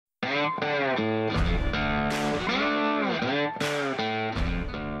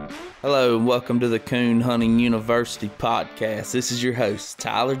Hello and welcome to the Coon Hunting University podcast. This is your host,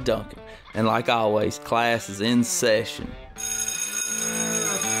 Tyler Duncan, and like always, class is in session.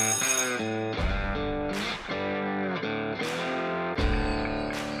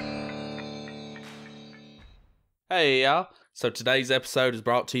 Hey y'all, so today's episode is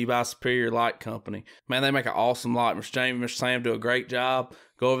brought to you by Superior Light Company. Man, they make an awesome light. Mr. Jamie and Mr. Sam do a great job.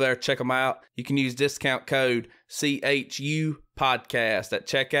 Go over there, check them out. You can use discount code CHU podcast at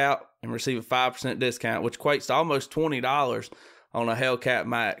checkout and receive a 5% discount, which equates to almost $20 on a Hellcat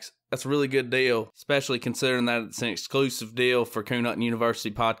Max. That's a really good deal, especially considering that it's an exclusive deal for Coon Hunting University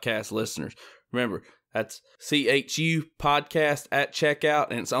podcast listeners. Remember, that's CHU podcast at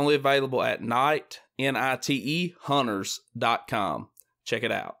checkout, and it's only available at NITE hunters.com. Check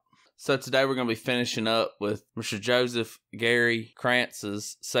it out. So today we're going to be finishing up with Mr. Joseph Gary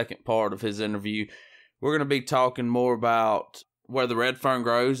Crance's second part of his interview. We're going to be talking more about where the red fern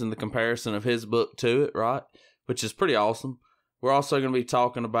grows and the comparison of his book to it, right? Which is pretty awesome. We're also going to be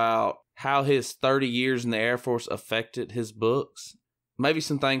talking about how his 30 years in the Air Force affected his books. Maybe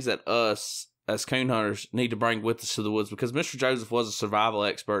some things that us as coon hunters need to bring with us to the woods, because Mr. Joseph was a survival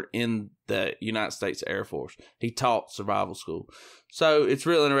expert in the United States Air Force. He taught survival school. So it's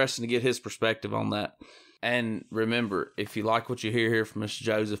really interesting to get his perspective on that. And remember, if you like what you hear here from Mr.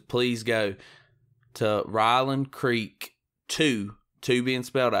 Joseph, please go to Ryland Creek 2 being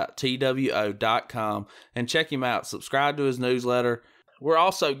spelled out, TWO.com, and check him out. Subscribe to his newsletter. We're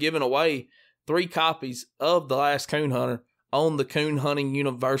also giving away 3 copies of The Last Coon Hunter on the Coon Hunting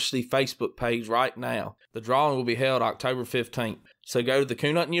University Facebook page right now. The drawing will be held October 15th. So go to the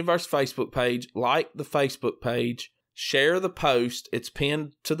Coon Hunting University Facebook page, like the Facebook page, share the post, it's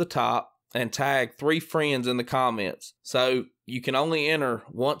pinned to the top, and tag 3 friends in the comments. So you can only enter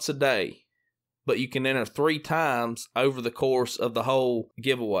once a day, but you can enter 3 times over the course of the whole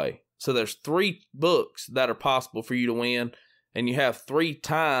giveaway. So there's 3 books that are possible for you to win, and you have 3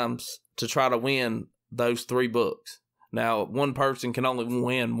 times to try to win those 3 books. Now, one person can only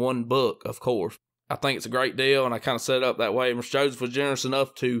win 1 book, of course. I think it's a great deal, and I kind of set it up that way. Mr. Joseph was generous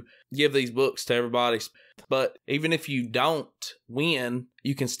enough to give these books to everybody. But even if you don't win,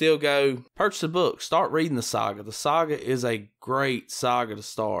 you can still go purchase a book. Start reading the saga. The saga is a great saga to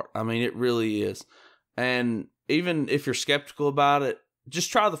start. I mean, it really is. And even if you're skeptical about it,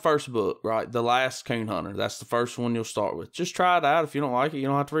 just try the first book, right? The Last Coon Hunter. That's the first one you'll start with. Just try it out. If you don't like it, you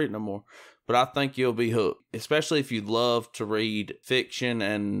don't have to read it no more. But I think you'll be hooked, especially if you love to read fiction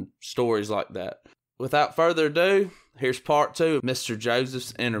and stories like that. Without further ado, here's part 2 of Mr.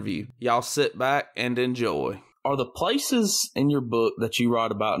 Joseph's interview. Y'all sit back and enjoy. Are the places in your book that you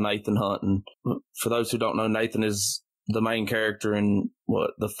write about Nathan hunting, for those who don't know, Nathan is the main character in,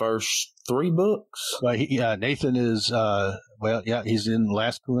 the first 3 books? Well, Nathan is, he's in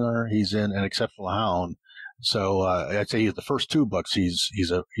Last Coon Hunter, he's in An Exceptional Hound. So I'd say the first 2 books, he's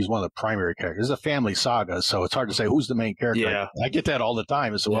one of the primary characters. It's a family saga, so it's hard to say who's the main character. Yeah. I get that all the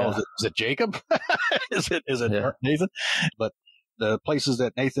time. Is it Jacob? is it Nathan? But the places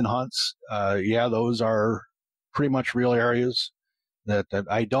that Nathan hunts, those are pretty much real areas. That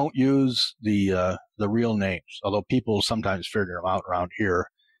I don't use the real names, although people sometimes figure them out around here.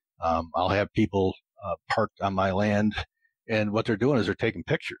 I'll have people parked on my land, and what they're doing is they're taking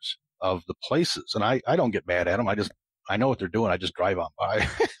pictures of the places, and I don't get mad at them. I know what they're doing. I just drive on by,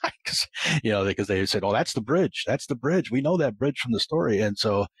 because they said, "Oh, that's the bridge. That's the bridge. We know that bridge from the story." And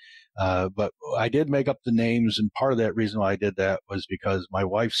so, but I did make up the names, and part of that reason why I did that was because my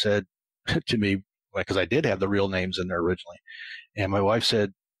wife said to me, because I did have the real names in there originally, and my wife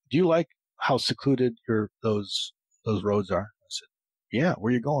said, "Do you like how secluded those roads are?" I said, "Yeah.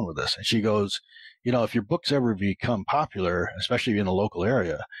 Where are you going with this?" And she goes, if your books ever become popular, especially in a local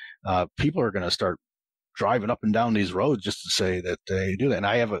area, people are going to start driving up and down these roads just to say that they do that.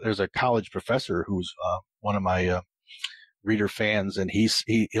 And there's a college professor who's one of my reader fans, and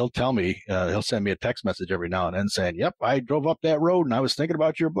he'll tell me, he'll send me a text message every now and then saying, "Yep, I drove up that road and I was thinking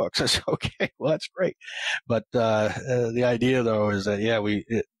about your books." I said, "Okay, well, that's great." But the idea though is that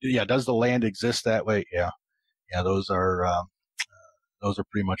does the land exist that way? Yeah, those are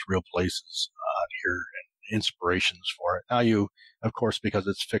pretty much real places here and inspirations for it. Now of course, because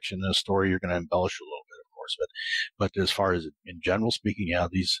it's fiction and a story, you're going to embellish a little bit, of course. But as far as in general speaking,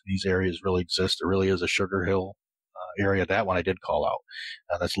 these areas really exist. There really is a Sugar Hill area. That one I did call out.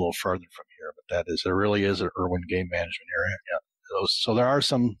 That's a little further from here, but there really is an Irwin game management area. Yeah. So there are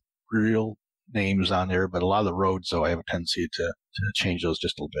some real names on there, but a lot of the roads, though, I have a tendency to change those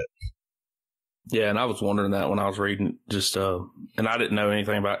just a little bit. Yeah, and I was wondering that when I was reading just and I didn't know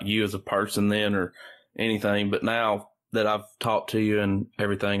anything about you as a person then or anything, but now that I've talked to you and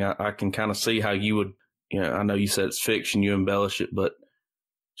everything, I can kind of see how you would, I know you said it's fiction, you embellish it, but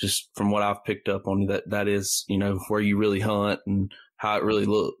just from what I've picked up on you, that is, where you really hunt and how it really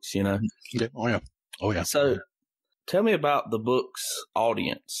looks, Yeah. Oh, yeah. Oh, yeah. So tell me about the book's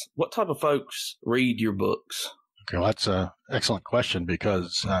audience. What type of folks read your books? Okay, well, that's an excellent question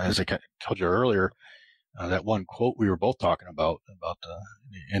because, as I told you earlier, that one quote we were both talking about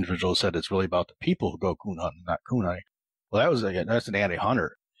the individual said it's really about the people who go coon hunting, not coon hunting. Well, that's an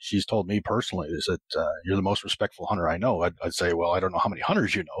anti-hunter. She's told me personally is that you're the most respectful hunter I know. I'd say, well, I don't know how many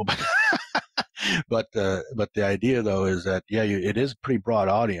hunters you know, but the idea though is that it is a pretty broad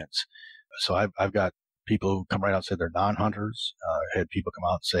audience. So I've got people who come right out and say they're non-hunters. I had people come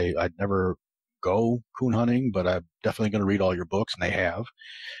out and say I'd never go coon hunting, but I'm definitely going to read all your books, and they have.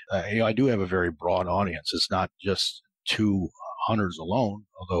 I do have a very broad audience. It's not just to hunters alone,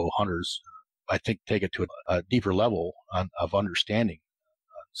 although hunters, I think, take it to a deeper level of understanding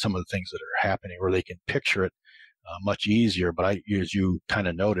some of the things that are happening, or they can picture it much easier. But as you kind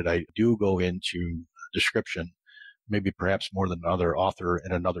of noted, I do go into description, maybe perhaps more than another author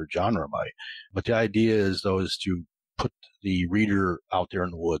in another genre might. But the idea is to put the reader out there in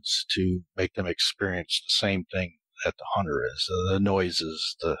the woods to make them experience the same thing that the hunter is. The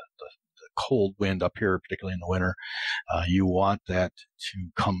noises, the cold wind up here, particularly in the winter, you want that to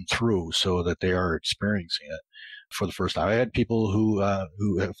come through so that they are experiencing it for the first time. I had people who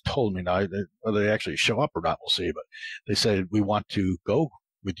have told me now, whether they actually show up or not, we'll see, but they said, we want to go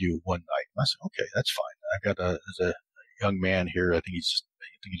with you one night. And I said, okay, that's fine. There's a young man here. I think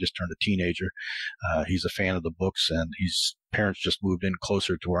he just turned a teenager. He's a fan of the books, and his parents just moved in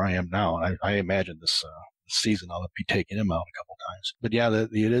closer to where I am now. And I imagine this season I'll be taking him out a couple times. But yeah,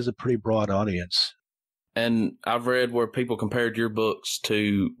 it is a pretty broad audience. And I've read where people compared your books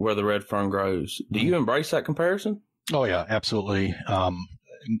to Where the Red Fern Grows. Do you embrace that comparison? Oh yeah, absolutely.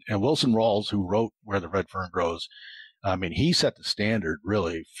 And Wilson Rawls, who wrote Where the Red Fern Grows, I mean, he set the standard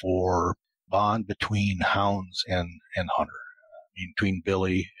really for bond between hounds and hunter, between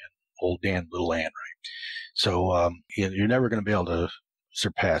Billy and old Dan Little Ann, right? So you're never going to be able to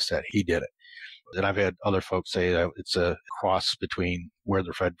surpass that. He did it. And I've had other folks say that it's a cross between Where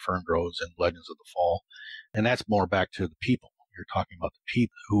the Red Fern Grows and Legends of the Fall. And that's more back to the people. You're talking about the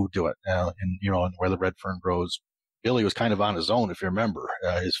people who do it. And Where the Red Fern Grows, Billy was kind of on his own, if you remember.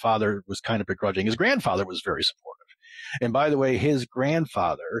 His father was kind of begrudging. His grandfather was very supportive. And by the way, his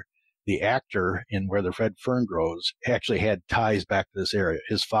grandfather, the actor in Where the Red Fern Grows, actually had ties back to this area.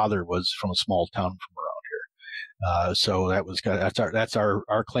 His father was from a small town from around here. So that's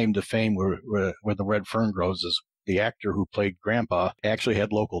our claim to fame where the Red Fern Grows is the actor who played Grandpa actually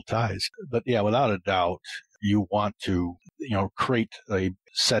had local ties. But yeah, without a doubt, you want to, create a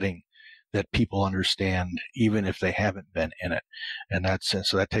setting that people understand, even if they haven't been in it. And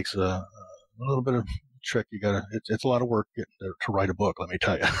so that takes a little bit of trick. It's a lot of work to write a book, let me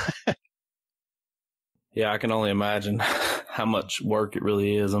tell you. Yeah, I can only imagine how much work it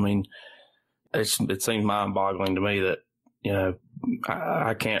really is. I mean, it seems mind-boggling to me that,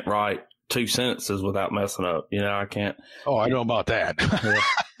 I can't write 2 sentences without messing up. I can't. Oh, I know about that.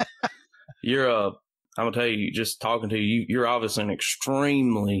 I'm going to tell you, just talking to you, you're obviously an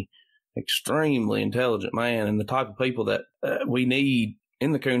extremely, extremely intelligent man, and the type of people that we need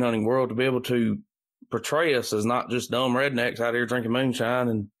in the coon hunting world to be able to portray us as not just dumb rednecks out here drinking moonshine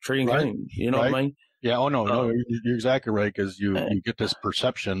and treating coons. You know what I mean? Yeah. Oh, no, you're exactly right. Because you get this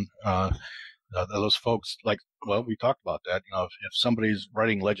perception, those folks we talked about that. If somebody's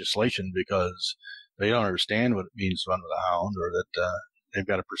writing legislation because they don't understand what it means to run with a hound, or that they've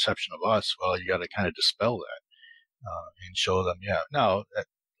got a perception of us, well, you got to kind of dispel that and show them. Yeah. Now,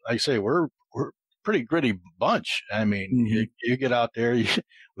 like I say, we're a pretty gritty bunch. I mean, you get out there,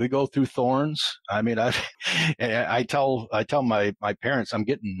 we go through thorns. I mean, I tell my parents I'm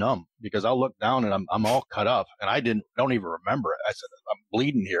getting numb because I'll look down and I'm all cut up, and I don't even remember it. I said, I'm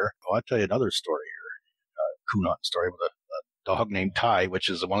bleeding here. Well, I'll tell you another story here, coon hunting story with a dog named Ty, which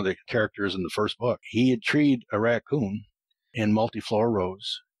is one of the characters in the first book. He had treed a raccoon in multi-floor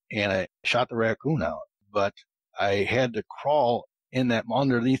rows, and I shot the raccoon out, but I had to crawl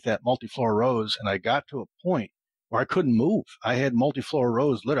underneath that multi-floor rows, and I got to a point where I couldn't move. I had multi-floor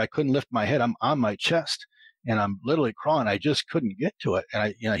rows lit. I couldn't lift my head. I'm on my chest, and I'm literally crawling. I just couldn't get to it.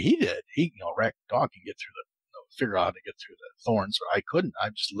 And he did. Rack dog can get through figure out how to get through the thorns. I couldn't.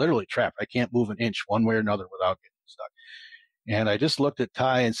 I'm just literally trapped. I can't move an inch one way or another without getting stuck. And I just looked at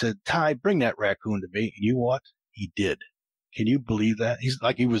Ty and said, Ty, bring that raccoon to me. And you know what? He did. Can you believe that? He's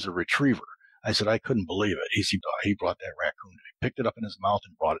like he was a retriever. I said, I couldn't believe it. He brought that raccoon to me, picked it up in his mouth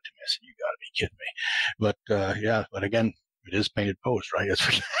and brought it to me. I said, you got to be kidding me. But, but again, it is painted post, right?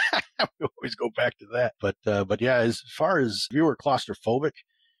 We always go back to that. But yeah, as far as if you were claustrophobic,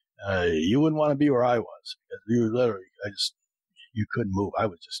 you wouldn't want to be where I was, because you literally, you couldn't move. I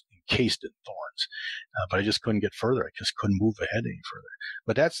was just encased in thorns, but I just couldn't get further. I just couldn't move ahead any further.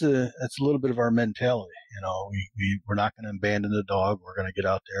 But that's a little bit of our mentality. We're not going to abandon the dog. We're going to get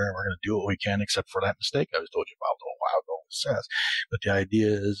out there and we're going to do what we can, except for that mistake I was told you about a little while ago with Seth. But the idea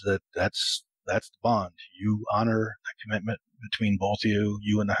is that's the bond. You honor the commitment between both of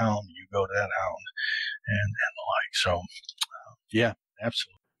you and the hound. You go to that hound and the like. So, yeah,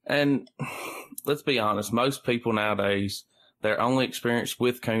 absolutely. And let's be honest, most people nowadays, their only experience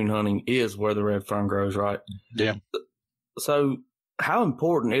with coon hunting is where the red fern grows, right? Yeah. So how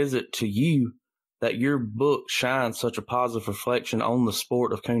important is it to you that your book shines such a positive reflection on the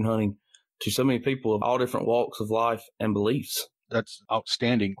sport of coon hunting to so many people of all different walks of life and beliefs? That's an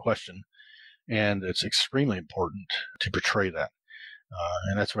outstanding question. And it's extremely important to portray that.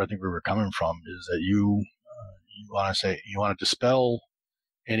 And that's where I think we were coming from, is that you want to dispel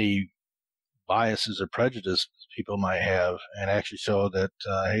any biases or prejudices people might have, and actually show that,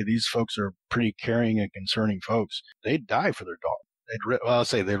 hey, these folks are pretty caring and concerning folks. They'd die for their dog.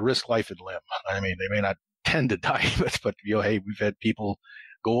 They'd risk life and limb. I mean, they may not tend to die, but hey, we've had people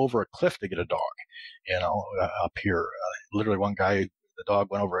go over a cliff to get a dog, up here. Literally one guy, the dog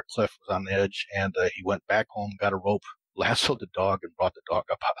went over a cliff, was on the edge, and he went back home, got a rope, lassoed the dog, and brought the dog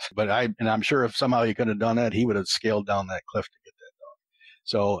up. But I'm sure if somehow he could have done that, he would have scaled down that cliff to get that dog.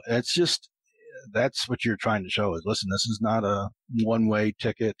 So it's just, that's what you're trying to show is, listen, this is not a one-way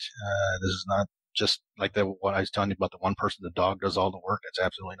ticket. This is not just like what I was telling you about the one person, the dog does all the work. That's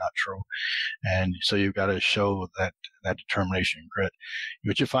absolutely not true. And so you've got to show that determination and grit.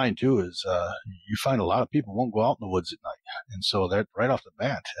 What you find too is, you find a lot of people won't go out in the woods at night. And so that right off the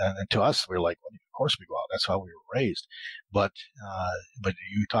bat, and to us, we're like, well, of course we go out. That's how we were raised. But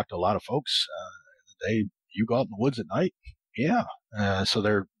you talk to a lot of folks, you go out in the woods at night. Yeah. So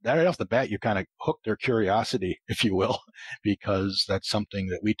they're right off the bat, you kind of hook their curiosity, if you will, because that's something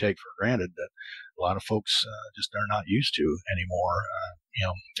that we take for granted that a lot of folks just are not used to anymore.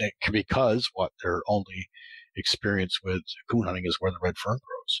 Because their only experience with coon hunting is where the red fern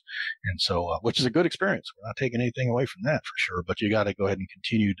grows. And so, which is a good experience. We're not taking anything away from that for sure, but you got to go ahead and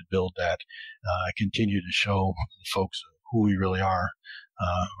continue to build that, continue to show the folks who we really are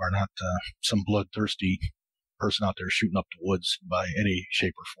not some bloodthirsty person out there shooting up the woods by any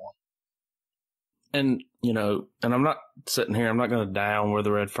shape or form. And, and I'm not sitting here, I'm not going to down Where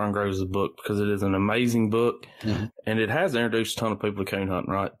the Red Fern Grows the book, because it is an amazing book, and it has introduced a ton of people to coon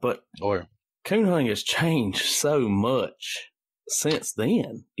hunting, right? But coon hunting has changed so much since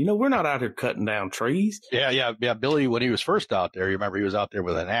then. We're not out here cutting down trees. Yeah. Billy, when he was first out there, you remember he was out there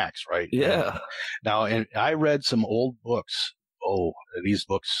with an axe, right? Yeah. Now, and I read some old books. Oh, these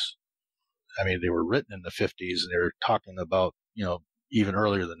books, I mean, they were written in the 50s, and they were talking about, even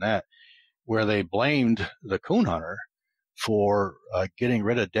earlier than that, where they blamed the coon hunter for getting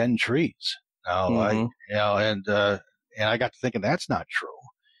rid of den trees. Now, and I got to thinking that's not true.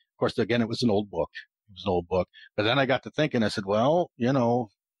 Of course, again, it was an old book. But then I got to thinking, I said, well,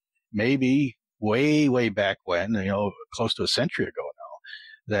 maybe way back when, close to a century ago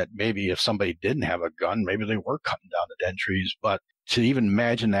now, that maybe if somebody didn't have a gun, maybe they were cutting down the den trees. But to even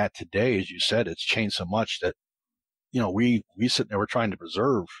imagine that today, as you said, it's changed so much that, we sit there, we're trying to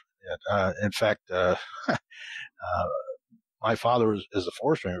preserve it. In fact, my father is a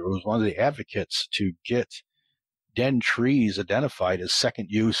forest ranger, was one of the advocates to get den trees identified as second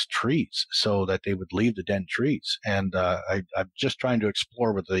use trees so that they would leave the den trees. And I'm just trying to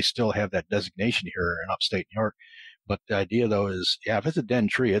explore whether they still have that designation here in upstate New York. But the idea, though, is, if it's a den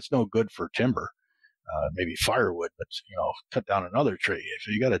tree, it's no good for timber, maybe firewood, but, cut down another tree. If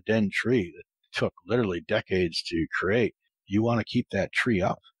you got a den tree that took literally decades to create, you want to keep that tree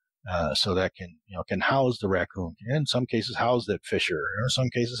up. So that can house the raccoon, in some cases house that fisher, or in some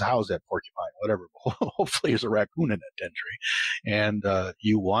cases house that porcupine, whatever. Hopefully there's a raccoon in that den tree. And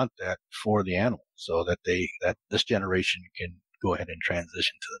you want that for the animal so that this generation can go ahead and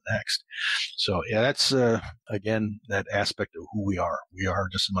transition to the next. So yeah, that's again, that aspect of who we are. We are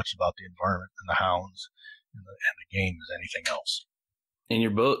just as much about the environment and the hounds and the game as anything else. in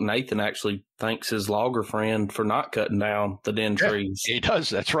your book, Nathan actually thanks his logger friend for not cutting down the den trees. He does.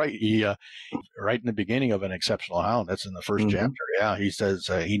 That's right. He right in the beginning of An Exceptional Hound. That's in the first chapter. Yeah, he says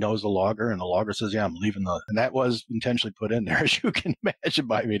he knows the logger, and the logger says, "Yeah, I'm leaving the." And that was intentionally put in there, as you can imagine,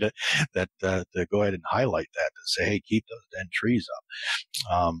 by me to go ahead and highlight that, to say, "Hey, keep those den trees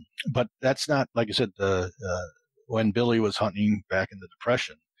up." But that's not, like I said, when Billy was hunting back in the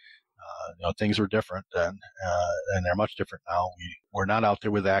Depression. Things were different then, and they're much different now. We're not out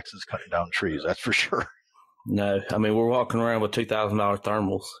there with axes cutting down trees, that's for sure. No, I mean, we're walking around with $2,000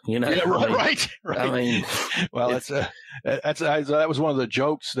 thermals, Yeah, right. I mean, well, that was one of the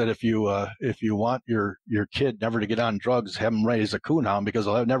jokes, that if you want your kid never to get on drugs, have them raise a coon hound, because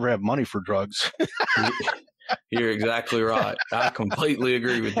they'll never have money for drugs. You're exactly right. I completely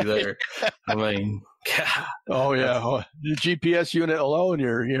agree with you there. I mean, God. Oh yeah, the GPS unit alone,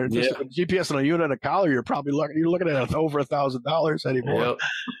 you're GPS on a unit and a collar, you're probably looking at over $1,000 anymore. Yep.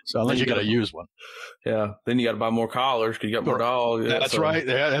 So unless you got to use one. Yeah, then you got to buy more collars because you got more dogs. That's right.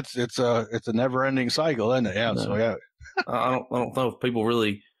 Yeah, it's a never ending cycle, isn't it? Yeah. No. So yeah, I don't know if people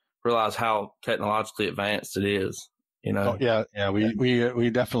really realize how technologically advanced it is. Oh, yeah. We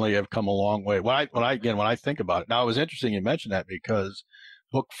definitely have come a long way. When I think about it, now it was interesting you mentioned that, because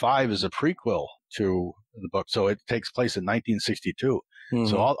book 5 is a prequel to the book, so it takes place in 1962. Mm-hmm.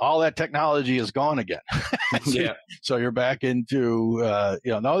 So all that technology is gone again. Yeah. So you're back into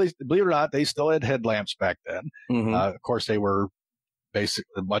believe it or not, they still had headlamps back then. Mm-hmm. Of course, they were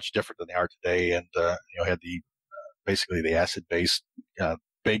basically much different than they are today, and had the basically the acid based.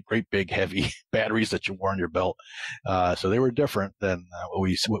 Great big heavy batteries that you wore on your belt. So they were different than what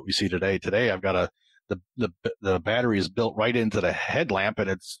we see today. Today I've got the battery is built right into the headlamp, and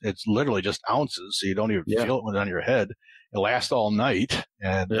it's literally just ounces, so you don't even feel it when it's on your head. It lasts all night,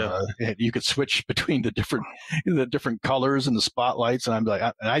 and you could switch between the different colors and the spotlights. And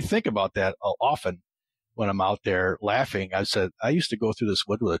I think about that often when I'm out there laughing. I said, I used to go through this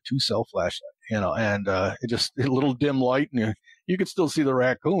wood with a 2-cell flashlight, and it just a little dim light, and you could still see the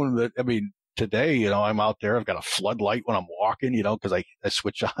raccoon. But I mean, today, I'm out there. I've got a floodlight when I'm walking, because I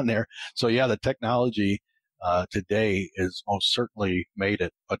switch on there. So yeah, the technology today is most certainly made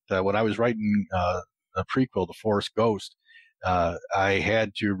it. But when I was writing a prequel, The Forest Ghost, I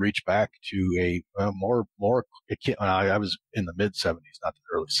had to reach back to a more a kid. I was in the mid 70s, not the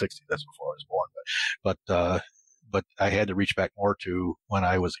early 60s. That's before I was born. But I had to reach back more to when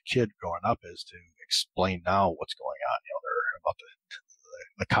I was a kid growing up, is to explain now what's going on. About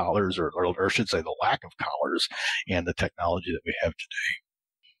the collars, or I should say the lack of collars, and the technology that we have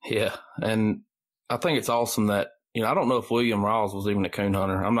today. Yeah, and I think it's awesome that I don't know if William Rawls was even a coon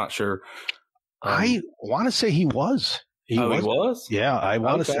hunter. I'm not sure. I want to say he was. He was? Yeah, I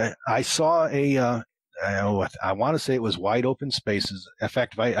want to say I saw I want to say it was Wide Open Spaces. In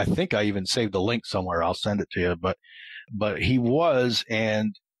fact, I think I even saved a link somewhere. I'll send it to you. But he was,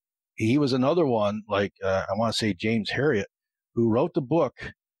 and he was another one, like I want to say James Herriot, who wrote the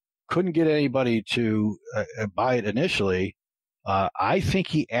book, couldn't get anybody to buy it initially. I think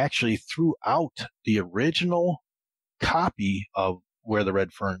he actually threw out the original copy of Where the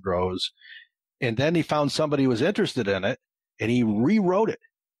Red Fern Grows, and then he found somebody who was interested in it, and he rewrote it.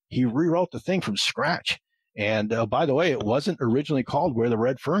 He rewrote the thing from scratch. And by the way, it wasn't originally called Where the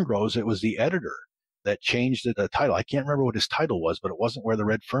Red Fern Grows. It was the editor that changed the title. I can't remember what his title was, but it wasn't Where the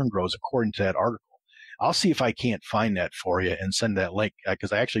Red Fern Grows, according to that article. I'll see if I can't find that for you and send that link,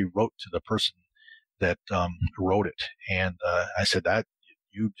 because I actually wrote to the person that wrote it. And I said, that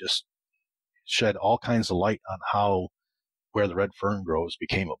you just shed all kinds of light on how Where the Red Fern Grows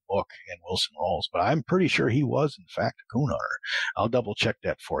became a book in Wilson Rolls. But I'm pretty sure he was, in fact, a coon hunter. I'll double check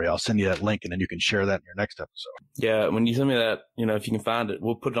that for you. I'll send you that link, and then you can share that in your next episode. Yeah, when you send me that, if you can find it,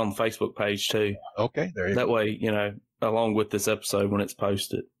 we'll put it on the Facebook page too. Okay, there you go. That way, along with this episode when it's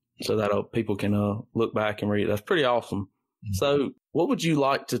posted, so that people can look back and read it. That's pretty awesome. Mm-hmm. So what would you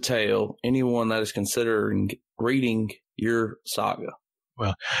like to tell anyone that is considering reading your saga?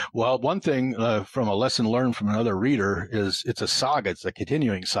 Well, one thing from a lesson learned from another reader is it's a saga. It's a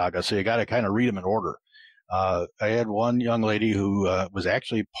continuing saga, so you got to kind of read them in order. I had one young lady who was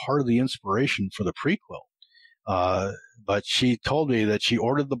actually part of the inspiration for the prequel, but she told me that she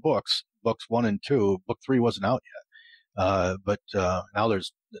ordered the books 1 and 2. Book 3 wasn't out yet, but now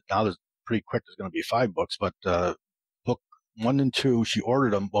there's pretty quick. There's going to be 5 books, but book 1 and 2 she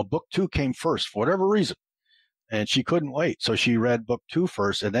ordered them. Well, book 2 came first for whatever reason. And she couldn't wait. So she read book 2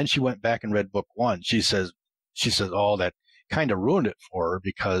 first, and then she went back and read book 1. She says, oh, that kind of ruined it for her,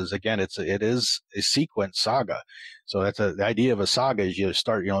 because again, it is a sequence saga. So that's the idea of a saga is you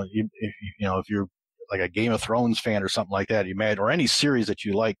start, if you're a Game of Thrones fan or something like that, you imagine, or any series that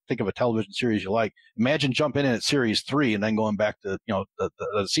you like, think of a television series you like. Imagine jumping in at series 3 and then going back to,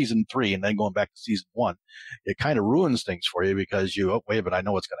 the season 3 and then going back to season 1. It kind of ruins things for you because wait, but I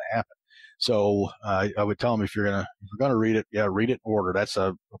know what's going to happen. So I would tell them if you're gonna read it, read it in order. That's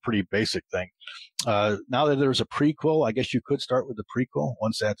a pretty basic thing. Now that there's a prequel, I guess you could start with the prequel.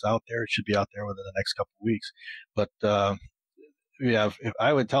 Once that's out there, it should be out there within the next couple of weeks. But if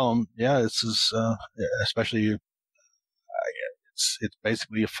I would tell them, this is especially it's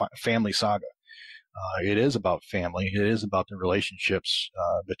basically a family saga. It is about family. It is about the relationships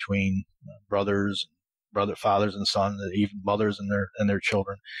between fathers and sons, even mothers and their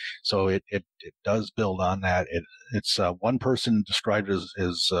children. So it does build on that. It's one person described it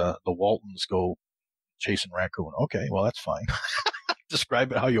as the Waltons go chasing raccoon. Okay, well that's fine.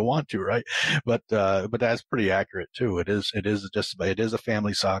 Describe it how you want to, right? But that's pretty accurate too. It is a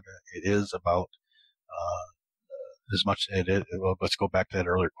family saga. It is about as much. Well, let's go back to that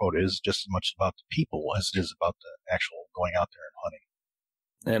earlier quote. It is just as much about the people as it is about the actual going out there and hunting.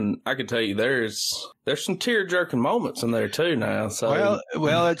 And I can tell you, there's some tear jerking moments in there too now. So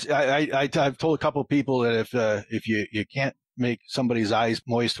I've told a couple of people that if you can't make somebody's eyes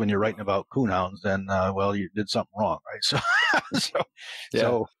moist when you're writing about coonhounds, then you did something wrong, right?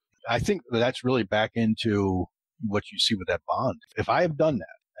 So I think that's really back into what you see with that bond. If I have done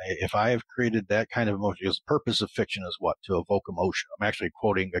that, if I have created that kind of emotion, because the purpose of fiction is what? To evoke emotion. I'm actually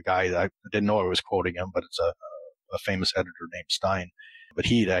quoting a guy that I didn't know I was quoting him, but it's a famous editor named Stein. But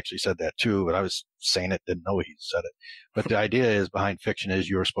he'd actually said that too, but I was saying it, didn't know he said it. But the idea is behind fiction is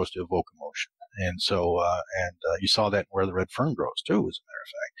you're supposed to evoke emotion. And so, you saw that in Where the Red Fern Grows too, as a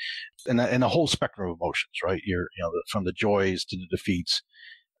matter of fact. And the whole spectrum of emotions, right? From the joys to the defeats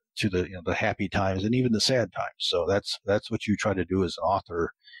to the happy times and even the sad times. So that's what you try to do as an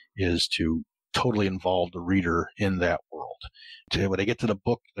author, is to totally involve the reader in that world. When they get to the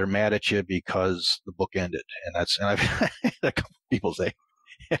book, they're mad at you because the book ended. And I've had a couple people say,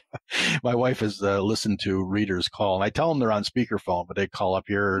 my wife has listened to readers call, and I tell them they're on speakerphone, but they call up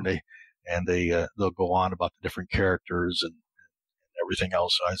here and they'll go on about the different characters and everything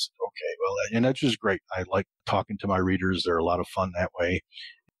else. So I said, okay, well, and that's just great. I like talking to my readers. They're a lot of fun that way.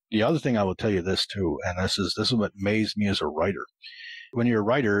 The other thing I will tell you this too, and this is what amazed me as a writer. When you're a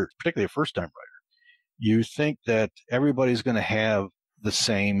writer, particularly a first-time writer, you think that everybody's going to have the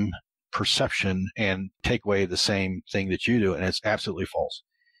same perception and take away the same thing that you do, and it's absolutely false.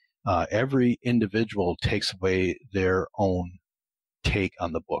 Every individual takes away their own take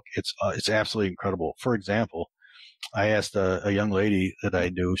on the book. It's absolutely incredible. For example, I asked a young lady that I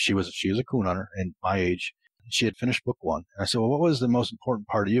knew. She was a coon hunter and my age. She had finished book 1, and I said, "Well, what was the most important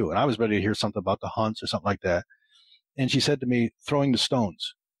part of you?" And I was ready to hear something about the hunts or something like that. And she said to me, "Throwing the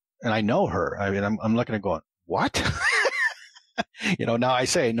stones." And I know her. I mean, I'm looking at going, what? Now I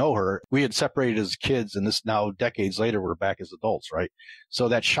say I know her. We had separated as kids, and this now decades later, we're back as adults, right? So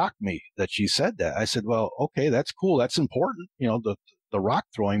that shocked me that she said that. I said, well, okay, that's cool. That's important, the rock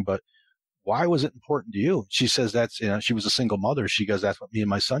throwing, but why was it important to you? She says she was a single mother. She goes, that's what me and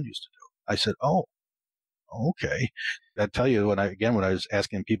my son used to do. I said, oh, okay. I tell you, when I was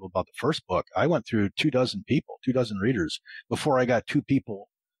asking people about the first book, I went through 24 readers before I got 2 people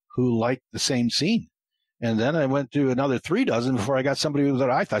who liked the same scene. And then I went to another 36 before I got somebody that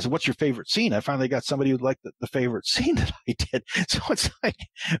I thought, I said, what's your favorite scene? I finally got somebody who liked the favorite scene that I did. So it's like,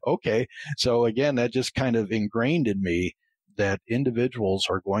 okay. So again, that just kind of ingrained in me that individuals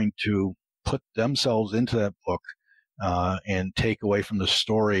are going to put themselves into that book and take away from the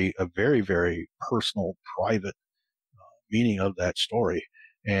story a very, very personal, private meaning of that story.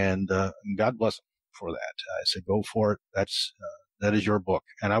 And God bless them for that. I said, go for it. That is your book.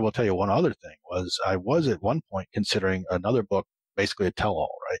 And I will tell you one other thing I was at one point considering another book, basically a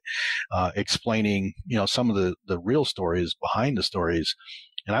tell-all, right? Explaining, some of the real stories behind the stories.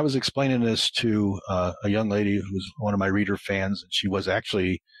 And I was explaining this to a young lady who's one of my reader fans, and she was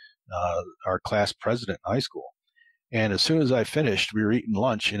actually our class president in high school. And as soon as I finished, we were eating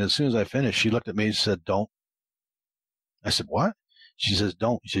lunch, and as soon as I finished, she looked at me and said, "Don't." I said, "What?" She says,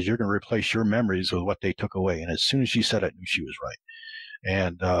 "Don't." She says, "You're going to replace your memories with what they took away." And as soon as she said it, I knew she was right.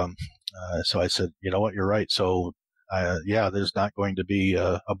 And so I said, you know what, you're right. So, there's not going to be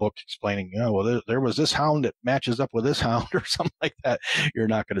a book explaining, there was this hound that matches up with this hound or something like that. You're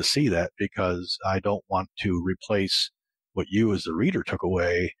not going to see that because I don't want to replace what you as the reader took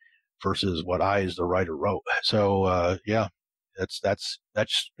away versus what I as the writer wrote. So, that's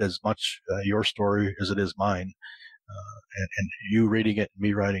as much your story as it is mine. And you reading it and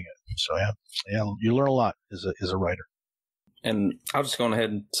me writing it. So you learn a lot as a writer. And I'll just go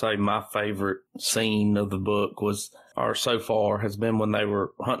ahead and say my favorite scene of the book was, or so far, has been when they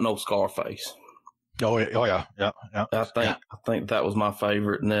were hunting old Scarface. Oh yeah. I think that was my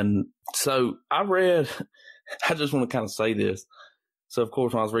favorite. And then, so I read, I just want to kind of say this. So, of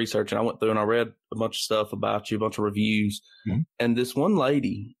course, when I was researching, I went through and I read a bunch of stuff about you, a bunch of reviews. Mm-hmm. And this one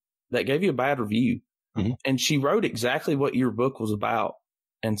lady that gave you a bad review, mm-hmm. and she wrote exactly what your book was about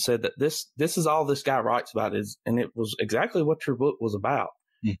and said that this is all this guy writes about and it was exactly what your book was about.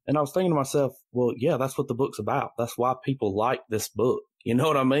 Mm-hmm. And I was thinking to myself, well, yeah, that's what the book's about. That's why people like this book. You know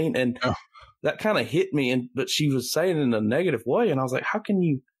what I mean? And that kind of hit me. But she was saying it in a negative way. And I was like, how can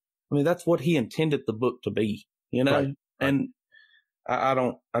you, I mean, that's what he intended the book to be, you know? Right. And I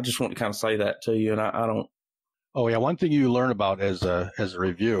just want to kind of say that to you. And I don't. Oh yeah. One thing you learn about as a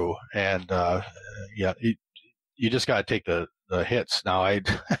review, and, you just got to take the hits. Now I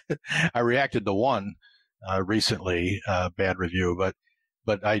reacted to one, recently, bad review, but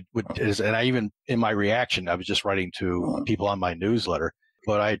I would, and I even in my reaction, I was just writing to people on my newsletter,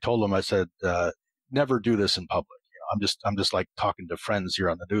 but I told them, I said, never do this in public. You know, I'm just like talking to friends here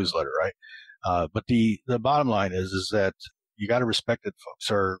on the newsletter. Right. But the bottom line is that you got to respect that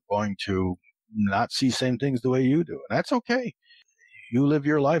folks are going to not see same things the way you do. And that's okay. You live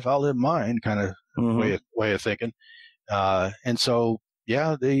your life, I'll live mine, kind of mm-hmm. way of thinking. And so,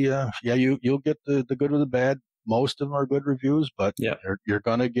 yeah, you'll get the good or the bad. Most of them are good reviews, but you're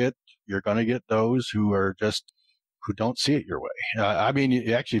gonna get those who don't see it your way. I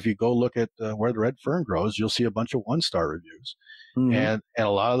mean, actually, if you go look at where the red fern grows, you'll see a bunch of 1-star reviews, mm-hmm. and a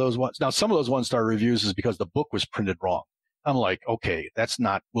lot of those ones. Now, some of those 1-star reviews is because the book was printed wrong. I'm like, okay, that's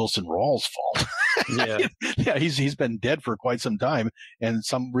not Wilson Rawls' fault. Yeah, he's been dead for quite some time, and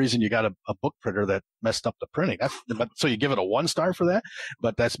some reason you got a book printer that messed up the printing. So you give it a 1-star for that,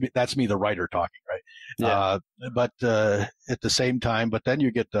 but that's me, the writer talking, right? Yeah. But at the same time, but then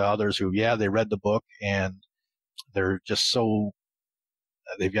you get the others who, they read the book and they're just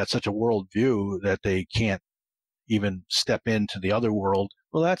they've got such a world view that they can't even step into the other world.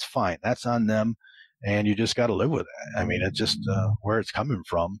 Well, that's fine. That's on them. And you just got to live with it. I mean, it's just where it's coming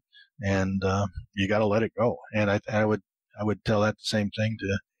from, and you got to let it go. And I would tell that the same thing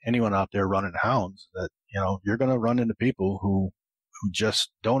to anyone out there running hounds, that you're going to run into people who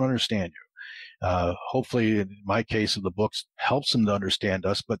just don't understand you. Hopefully, in my case of the books, helps them to understand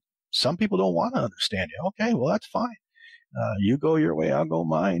us. But some people don't want to understand you. Okay, well that's fine. You go your way, I'll go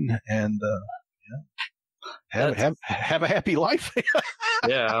mine, and have a happy life.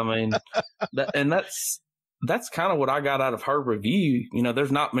 Yeah, I mean, that's kind of what I got out of her review.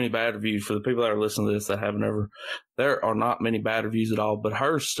 There's not many bad reviews for the people that are listening to this that haven't ever. There are not many bad reviews at all, but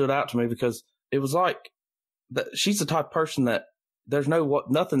hers stood out to me because it was like that. She's the type of person that there's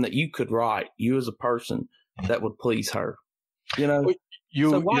nothing that you could write, you as a person, that would please her.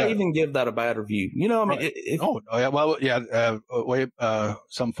 So why even give that a bad review? I mean,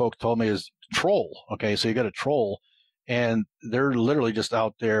 some folks told me is troll. Okay, so you got a troll, and they're literally just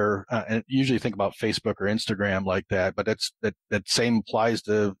out there. And usually think about Facebook or Instagram like that, but that same applies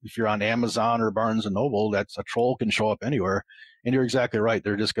to if you're on Amazon or Barnes and Noble. That's a troll can show up anywhere, and you're exactly right.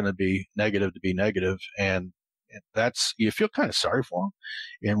 They're just going to be negative to be negative, and you feel kind of sorry for them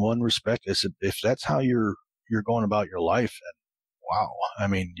in one respect. If that's how you're going about your life, and wow, I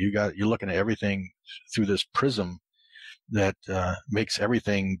mean, you're looking at everything through this prism that makes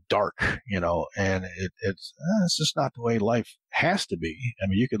everything dark, and it's just not the way life has to be. I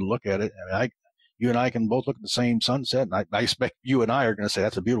mean, you can look at it. I mean, you and I can both look at the same sunset, and I expect you and I are going to say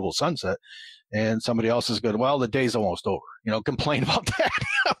that's a beautiful sunset, and somebody else is going, well, the day's almost over. Complain about that.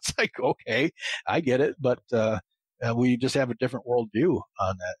 It's like, okay, I get it, but we just have a different worldview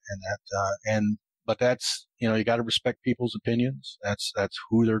on that, but that's, you got to respect people's opinions. That's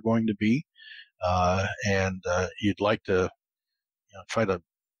who they're going to be. And you'd like to, try to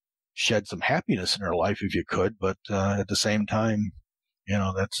shed some happiness in their life if you could, but at the same time,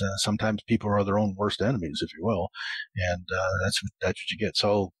 that's sometimes people are their own worst enemies, if you will, and that's what you get.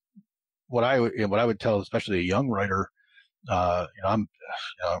 So, what I would tell, especially a young writer, I'm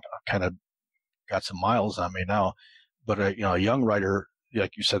kind of got some miles on me now, but a young writer,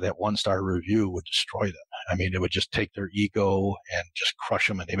 like you said, that 1-star review would destroy them. I mean, it would just take their ego and just crush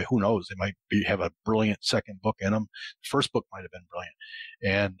them. And who knows? They might have a brilliant second book in them. The first book might have been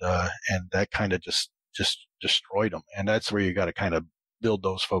brilliant, and that kind of just destroyed them. And that's where you got to kind of build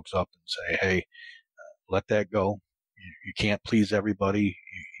those folks up and say, hey, let that go. You can't please everybody.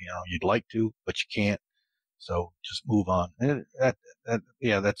 You'd like to, but you can't. So just move on. And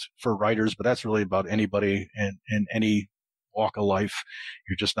that's for writers, but that's really about anybody in any walk of life.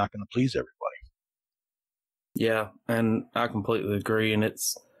 You're just not going to please everybody. Yeah, and I completely agree. And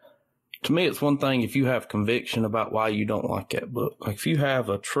to me, it's one thing if you have conviction about why you don't like that book. Like if you have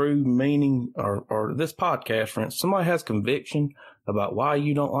a true meaning, or this podcast, for instance, somebody has conviction about why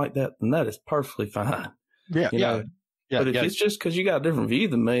you don't like that, then that is perfectly fine. Yeah, yeah. But if it's just because you got a different view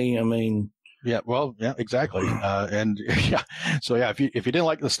than me, I mean. Yeah, well, yeah, exactly. And yeah, so yeah, if you didn't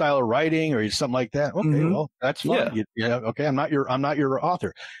like the style of writing or something like that, okay, well, that's fine. Yeah. Okay, I'm not your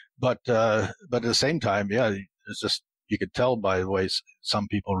author, but at the same time, yeah, it's just, you could tell by the way some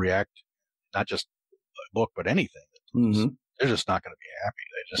people react, not just a book, but anything. They're just not going to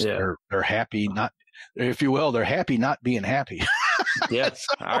be happy. They're happy not, if you will, they're happy not being happy. Yes,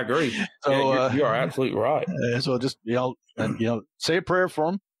 I agree. So you are absolutely right. So just say a prayer for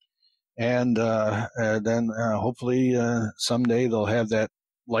them, and then hopefully someday they'll have that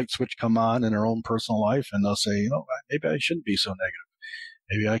light switch come on in their own personal life, and they'll say, maybe I shouldn't be so negative.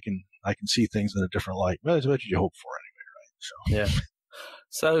 Maybe I can see things in a different light. Well, that's what you hope for anyway, right? So yeah.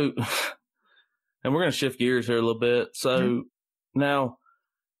 So, and we're going to shift gears here a little bit. So now,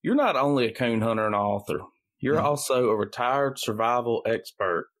 you're not only a coon hunter and author, you're also a retired survival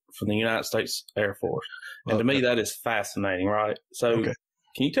expert from the United States Air Force. And to me, that is fascinating, right? So can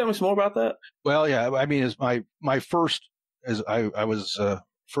you tell me some more about that? Well, yeah, I mean, as my first, as I was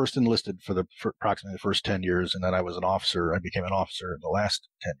first enlisted for approximately the first 10 years, and then I was an officer. I became an officer in the last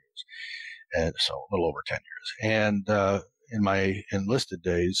 10 years, and so a little over 10 years. And in my enlisted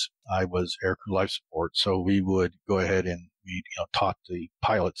days, I was aircrew life support. So we would go ahead and we taught the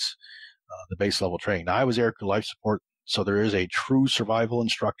pilots the base level training. Now, I was aircrew life support, so there is a true survival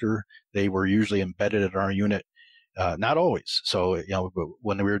instructor. They were usually embedded in our unit, not always. So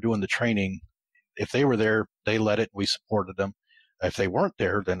when we were doing the training, if they were there, they led it. We supported them. If they weren't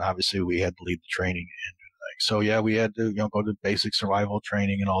there, then obviously we had to lead the training and do the thing. So yeah, we had to go to basic survival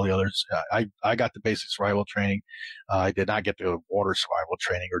training and all the others. I got the basic survival training. I did not get the water survival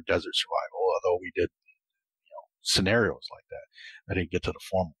training or desert survival, although we did scenarios like that. I didn't get to the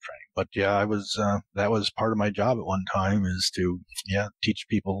formal training, but yeah, I was that was part of my job at one time, is to teach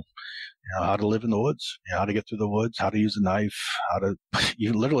people how to live in the woods, how to get through the woods, how to use a knife, how to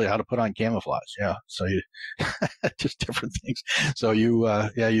put on camouflage. Yeah. So you just different things. So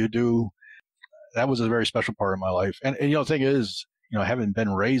you do. That was a very special part of my life. And the thing is, having been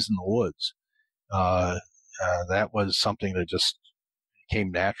raised in the woods, that was something that just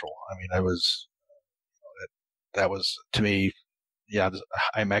came natural. I mean, that was to me,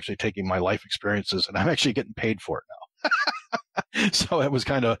 I'm actually taking my life experiences and I'm actually getting paid for it now. So it was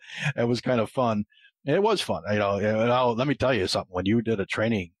kind of fun. And it was fun. Let me tell you something. When you did a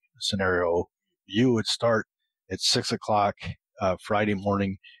training scenario, you would start at 6:00 Friday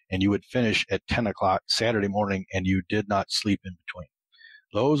morning, and you would finish at 10:00 Saturday morning, and you did not sleep in between.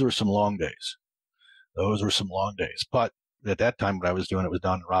 Those were some long days. But at that time, when I was doing it, was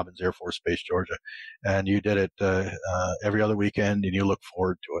down in Robbins Air Force Base, Georgia, and you did it every other weekend, and you look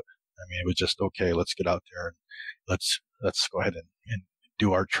forward to it. I mean, it was just, okay, let's get out there and let's go ahead and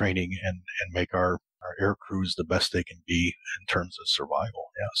do our training and make our air crews the best they can be in terms of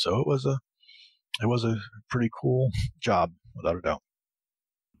survival. Yeah, so it was a pretty cool job, without a doubt.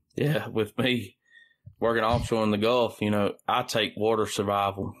 Yeah, with me working offshore in the Gulf, I take water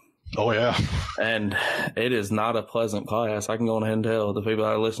survival. Oh, yeah. And it is not a pleasant class. I can go ahead and tell the people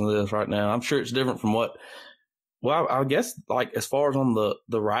that are listening to this right now. I'm sure it's different from I guess, like, as far as on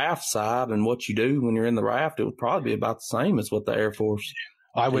the raft side and what you do when you're in the raft, it would probably be about the same as what the Air Force.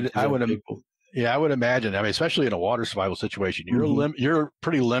 I would imagine. I mean, especially in a water survival situation, you're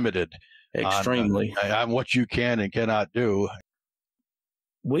pretty limited. Extremely. On what you can and cannot do.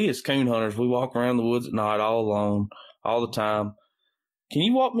 We as coon hunters, we walk around the woods at night all alone, all the time. Can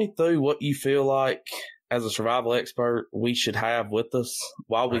you walk me through what you feel like, as a survival expert, we should have with us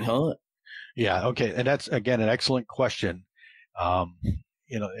while we hunt? Yeah. Okay. And that's, again, an excellent question. And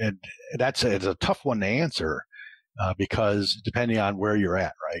it's a tough one to answer, because depending on where you're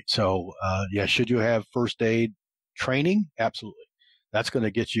at, right? So, should you have first aid training? Absolutely. That's going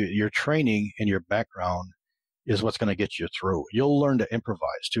to get you, your training and your background is what's going to get you through. You'll learn to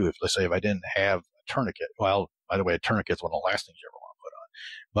improvise too. Let's say if I didn't have a tourniquet, well, by the way, a tourniquet's one of the last things you ever want to put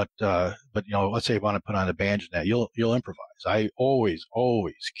on. But let's say you want to put on a bandage net, you'll improvise. I always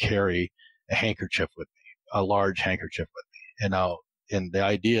carry a handkerchief with me, a large handkerchief with me. And the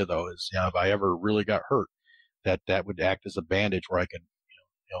idea though is, if I ever really got hurt, that would act as a bandage where I can,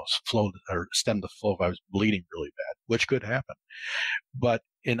 flow or stem the flow if I was bleeding really bad, which could happen. But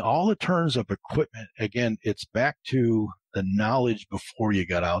in all the terms of equipment, again, it's back to the knowledge before you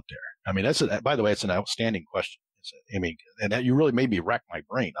got out there. I mean, by the way, it's an outstanding question. I mean, and that you really made me rack my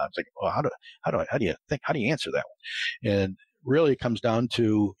brain. I was like, well, how do you think? How do you answer that one? And really, it comes down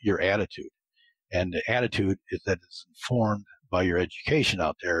to your attitude. And the attitude is that it's informed by your education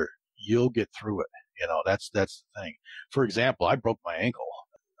out there. You'll get through it. That's the thing. For example, I broke my ankle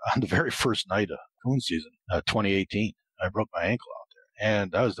on the very first night of Coon season, 2018. I broke my ankle out there,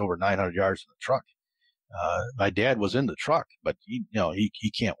 and I was over 900 yards in the truck. My dad was in the truck, but he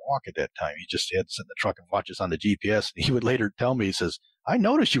can't walk at that time. He just had to sit in the truck and watch us on the GPS. And he would later tell me, he says, I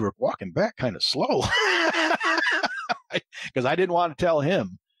noticed you were walking back kind of slow, because I didn't want to tell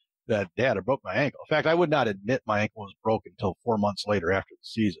him that, Dad, I broke my ankle. In fact, I would not admit my ankle was broken until 4 months later after the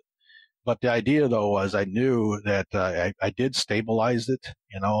season. But the idea, though, was I knew that I did stabilize it.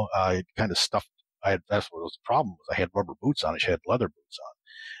 I kind of stuffed. That's what was the problem. Was I had rubber boots on. I had leather boots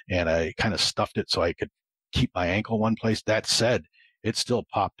on, and I kind of stuffed it so I could keep my ankle in one place. That said, it still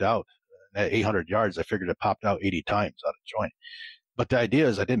popped out. At 800 yards, I figured it popped out 80 times out of joint. But the idea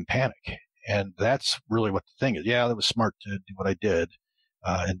is I didn't panic, and that's really what the thing is. Yeah, it was smart to do what I did.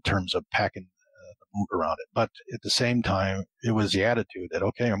 In terms of packing the boot around it. But at the same time, it was the attitude that,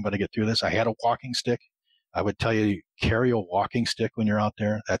 okay, I'm going to get through this. I had a walking stick. I would tell you, carry a walking stick when you're out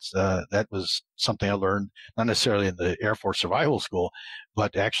there. That was something I learned, not necessarily in the Air Force Survival School,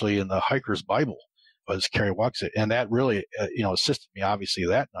 but actually in the Hiker's Bible, was carry a walking stick. And that really, assisted me obviously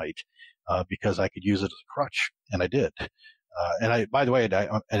that night, because I could use it as a crutch, and I did. By the way,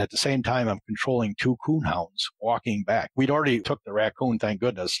 and at the same time, I'm controlling 2 coon hounds walking back. We'd already took the raccoon, thank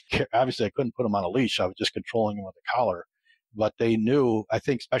goodness. Obviously, I couldn't put him on a leash. I was just controlling him with a collar. But they knew, I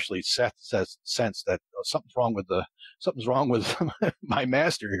think, especially Seth sensed that something's wrong with my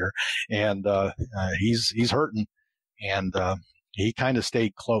master here, and he's hurting, and he kind of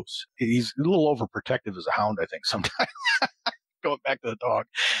stayed close. He's a little overprotective as a hound, I think, sometimes. Going back to the dog,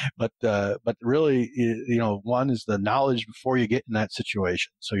 but really, one is the knowledge before you get in that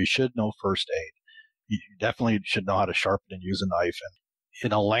situation. So you should know first aid. You definitely should know how to sharpen and use a knife.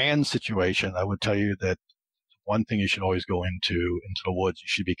 And in a land situation, I would tell you that one thing you should always go into the woods, you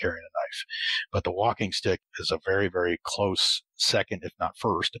should be carrying a knife. But the walking stick is a very, very close second, if not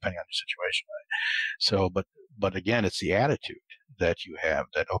first, depending on your situation. Right? So, but again, it's the attitude that you have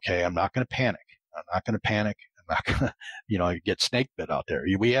that, okay, I'm not going to panic. I'm not going to panic. I'm not going to, get snake bit out there.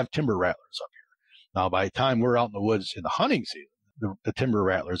 We have timber rattlers up here. Now, by the time we're out in the woods in the hunting season, the timber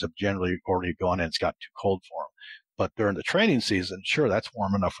rattlers have generally already gone in. It's got too cold for them. But during the training season, sure, that's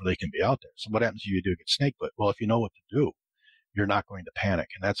warm enough where they can be out there. So what happens if you do get snake bit? Well, if you know what to do, you're not going to panic.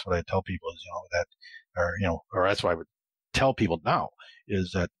 And that's what I tell people is, or that's what I would tell people now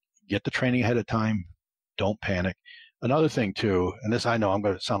is that get the training ahead of time. Don't panic. Another thing too, and this I know I'm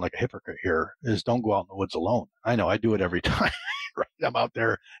going to sound like a hypocrite here, is don't go out in the woods alone. I know I do it every time. Right? I'm out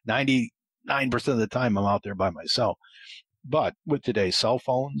there 99% of the time. I'm out there by myself. But with today's cell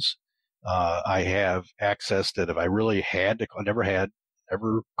phones, I have access that if I really had to, I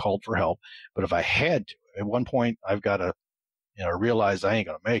never called for help, but if I had to, at one point I've got to, realize I ain't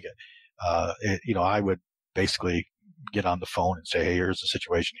going to make it. I would basically get on the phone and say, hey, here's the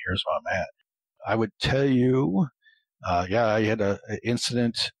situation. Here's where I'm at. I would tell you, I had an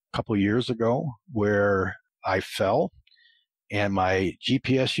incident a couple of years ago where I fell and my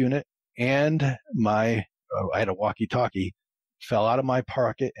GPS unit and I had a walkie-talkie fell out of my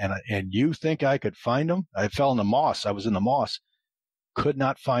pocket, and you think I could find them? I fell in the moss. I was in the moss. Could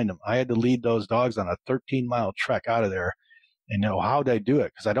not find them. I had to lead those dogs on a 13-mile trek out of there. And how did I do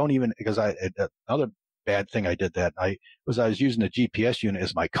it? Another bad thing I did that night was I was using the GPS unit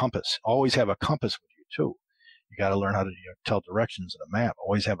as my compass. Always have a compass with you too. You got to learn how to tell directions in a map.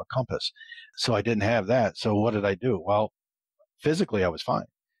 Always have a compass. So I didn't have that. So what did I do? Well, physically I was fine.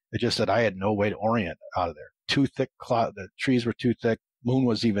 It just that I had no way to orient out of there. Too thick cloud. The trees were too thick. Moon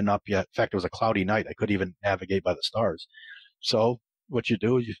was even up yet. In fact, it was a cloudy night. I couldn't even navigate by the stars. So what you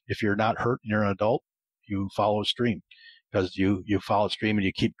do is if you're not hurt and you're an adult, you follow a stream. Because you follow a stream and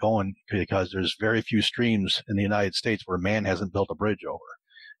you keep going because there's very few streams in the United States where man hasn't built a bridge over.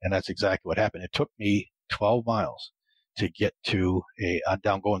 And that's exactly what happened. It took me 12 miles to get to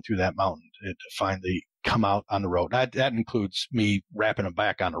down going through that mountain to finally come out on the road. That includes me wrapping them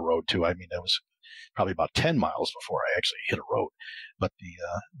back on the road too. I mean, that was probably about 10 miles before I actually hit a road. But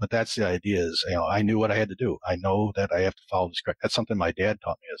that's the idea is, I knew what I had to do. I know that I have to follow this correct. That's something my dad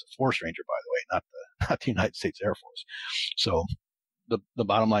taught me as a force ranger, by the way, not the United States Air Force. So the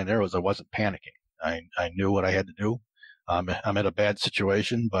bottom line there was I wasn't panicking. I knew what I had to do. I'm in a bad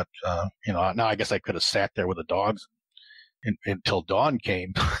situation, but, now I guess I could have sat there with the dogs until dawn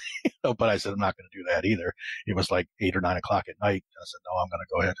came, but I said, I'm not going to do that either. It was like 8 or 9 o'clock at night. I said, no, I'm going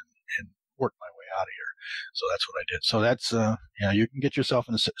to go ahead and work my way out of here. So that's what I did. So that's, you can get yourself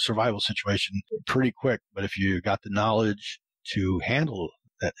in a survival situation pretty quick, but if you got the knowledge to handle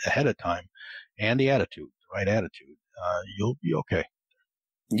that ahead of time and the attitude, the right attitude, you'll be okay.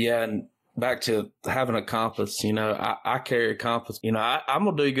 Yeah. And back to having a compass, I carry a compass, I'm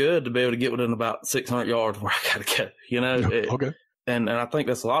going to do good to be able to get within about 600 yards where I got to go, Okay. And I think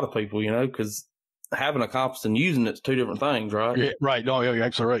that's a lot of people, because having a compass and using it's two different things, right? Yeah, right. No, you're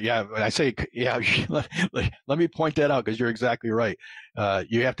absolutely right. Yeah. I say, let me point that out because you're exactly right.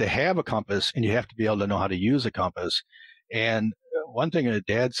 You have to have a compass and you have to be able to know how to use a compass. And one thing that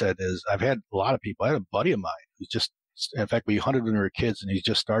Dad said is I've had a lot of people. I had a buddy of mine who's in fact, we hunted when we were kids and he's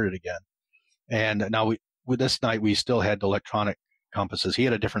just started again. And now with this night, we still had electronic compasses. He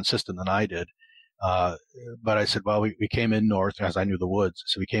had a different system than I did. But I said, well, we came in north as I knew the woods.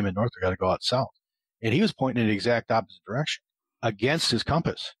 So we came in north. We got to go out south. And he was pointing in the exact opposite direction against his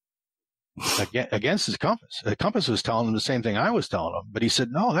compass. Against his compass. The compass was telling him the same thing I was telling him. But he said,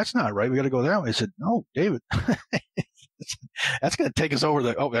 no, that's not right. We got to go that way. I said, no, David, that's going to take us over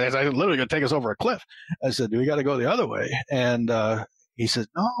that's literally going to take us over a cliff. I said, we got to go the other way. And, he said,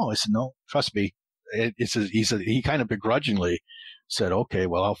 no. I said, no, trust me. He said, he kind of begrudgingly said, okay,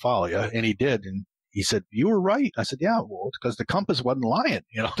 well, I'll follow you. And he did. And he said, you were right. I said, yeah, well, because the compass wasn't lying.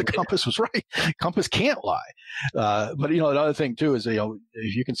 The compass was right. Compass can't lie. But another thing too is,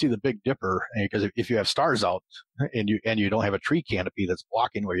 if you can see the Big Dipper, because if you have stars out and you don't have a tree canopy that's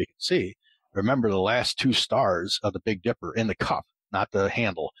blocking where you can see, remember the last two stars of the Big Dipper in the cup, not the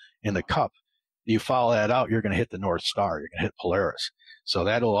handle, in the cup. You follow that out, you're going to hit the North Star. You're going to hit Polaris. So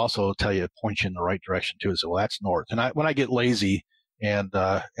that'll also tell you, point you in the right direction too. So, well, that's north. And when I get lazy and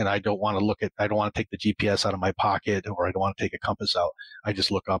I don't want to take the GPS out of my pocket or I don't want to take a compass out, I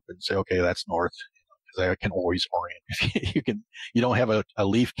just look up and say, okay, that's north. Because I can always orient. You don't have a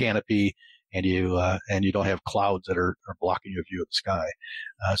leaf canopy and you don't have clouds that are blocking your view of the sky.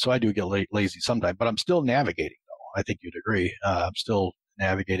 So I do get lazy sometimes, but I'm still navigating though. I think you'd agree. I'm still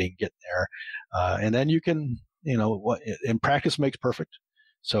navigating, getting there. And then you can, in practice makes perfect.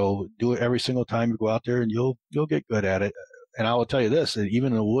 So do it every single time you go out there and you'll get good at it. And I will tell you this, that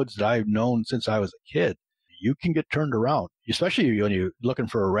even in the woods that I've known since I was a kid, you can get turned around, especially when you're looking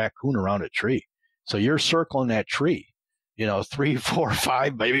for a raccoon around a tree. So you're circling that tree, 3, 4,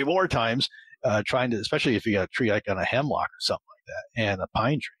 5, maybe more times, trying to, especially if you got a tree like on a hemlock or something like that and a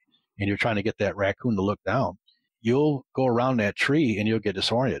pine tree and you're trying to get that raccoon to look down, you'll go around that tree and you'll get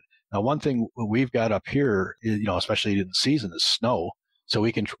disoriented. Now, one thing we've got up here, especially in the season, is snow. So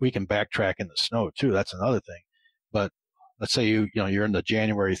we can backtrack in the snow too. That's another thing. But let's say you're in the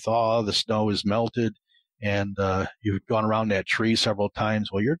January thaw, the snow is melted, and you've gone around that tree several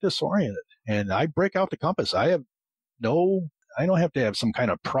times. Well, you're disoriented, and I break out the compass. I don't have to have some kind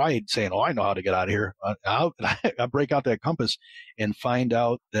of pride saying, "Oh, I know how to get out of here." I break out that compass and find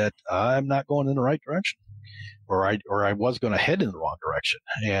out that I'm not going in the right direction, or I was going to head in the wrong direction,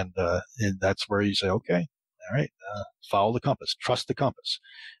 and that's where you say, "Okay, all right, follow the compass, trust the compass."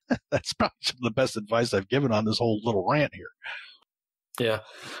 That's probably some of the best advice I've given on this whole little rant here. Yeah,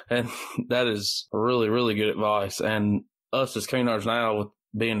 and that is really, really good advice. And us as cooners now, with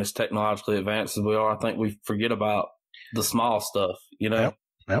being as technologically advanced as we are, I think we forget about the small stuff, Yep,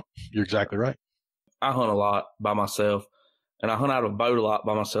 you're exactly right. I hunt a lot by myself, and I hunt out of a boat a lot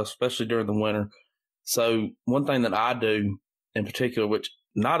by myself, especially during the winter. So one thing that I do in particular, which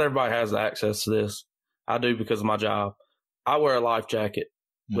not everybody has access to this, I do because of my job. I wear a life jacket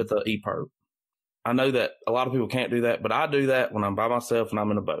with an EPIRB. I know that a lot of people can't do that, but I do that when I'm by myself and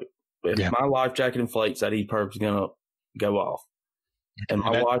I'm in a boat. If my life jacket inflates, that EPIRB is going to go off. And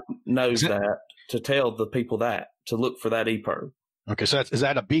my wife knows that to tell the people to look for that EPIRB. Okay, so is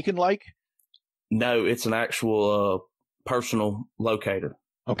that a beacon like? No, it's an actual personal locator.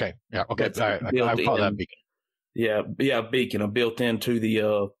 Okay, yeah, okay. I call that beacon. Yeah, beacon, built into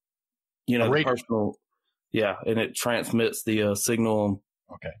the, the personal. Yeah, and it transmits the signal.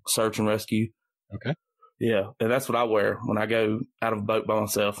 Okay. Search and rescue. Okay. Yeah, and that's what I wear when I go out of a boat by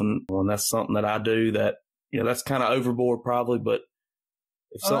myself, and that's something that I do. That that's kind of overboard probably, but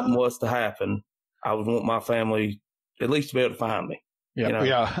if something was to happen, I would want my family at least to be able to find me. Yeah,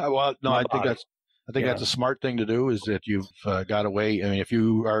 yeah. Well, no, I think that's a smart thing to do. Is that you've got away. I mean, if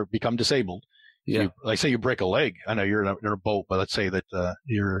you become disabled, like say you break a leg. I know you're in a boat, but let's say that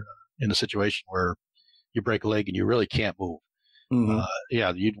you're in a situation where you break a leg and you really can't move.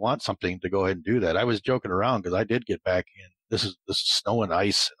 Mm-hmm. You'd want something to go ahead and do that. I was joking around because I did get back in. This is snow and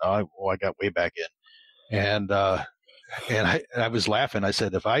ice. I got way back in, and I was laughing. I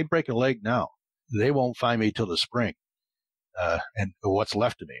said, if I break a leg now, they won't find me till the spring, and what's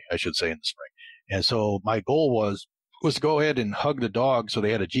left of me, I should say, in the spring. And so my goal was to go ahead and hug the dog so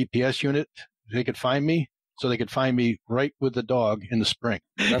they had a GPS unit. They could find me. So they could find me right with the dog in the spring.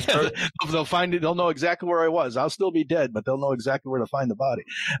 That's perfect. They'll find it. They'll know exactly where I was. I'll still be dead, but they'll know exactly where to find the body.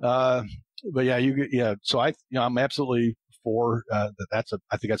 But yeah, So I'm absolutely for that.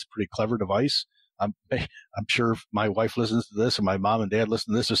 I think that's a pretty clever device. I'm sure if my wife listens to this, or my mom and dad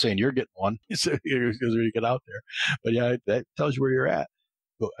listen to this, they're saying you're getting one because you get out there. But yeah, that tells you where you're at.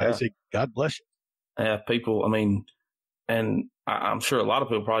 But I say, God bless you. Yeah, people. I mean, and I'm sure a lot of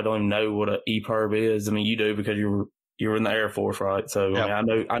people probably don't even know what an EPIRB is. I mean, you do because you were in the Air Force, right? So yep. I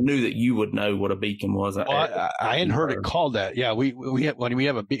mean, I knew that you would know what a beacon was. Well, I hadn't heard it called that. Yeah, we have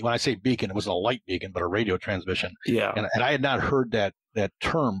when I say beacon, it was a light beacon, but a radio transmission. Yeah, and I had not heard that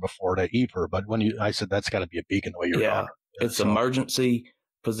term before, that EPIRB. But I said that's got to be a beacon the way you're talking. It's emergency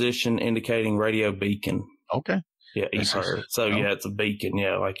position indicating radio beacon. Okay. Yeah, EPIRB. So it's a beacon.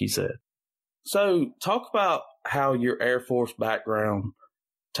 Yeah, like you said. So talk about how your Air Force background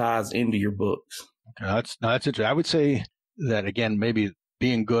ties into your books. Okay, that's interesting. I would say that, again, maybe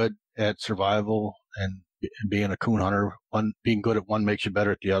being good at survival and being a coon hunter, being good at one makes you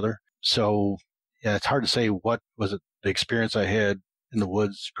better at the other. So yeah, it's hard to say what was it, the experience I had in the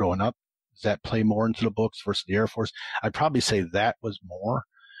woods growing up. Does that play more into the books versus the Air Force? I'd probably say that was more.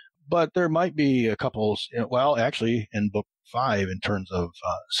 But there might be a couple, well, actually, in book 5, in terms of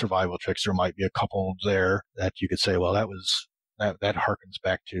survival tricks, there might be a couple there that you could say, well, that harkens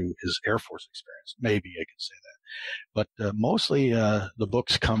back to his Air Force experience. Maybe I could say that. But mostly the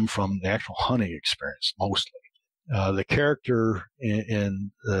books come from the actual hunting experience, mostly. The character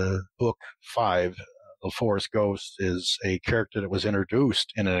in book 5, The Forest Ghost, is a character that was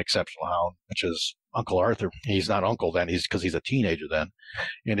introduced in An Exceptional Hound, which is Uncle Arthur. He's not uncle then, because he's a teenager then.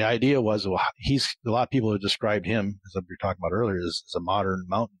 And the idea was, well, a lot of people have described him, as we were talking about earlier, as a modern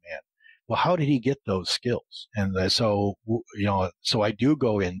mountain man. Well, how did he get those skills? And so I do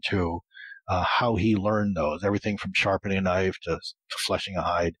go into how he learned those, everything from sharpening a knife to fleshing a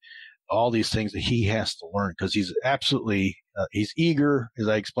hide, all these things that he has to learn, because he's absolutely, he's eager, as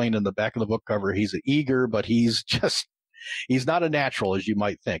I explained in the back of the book cover. He's eager, but he's not a natural, as you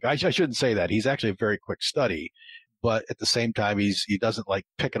might think. I shouldn't say that. He's actually a very quick study, but at the same time, he doesn't like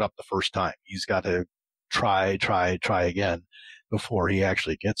pick it up the first time. He's got to try again before he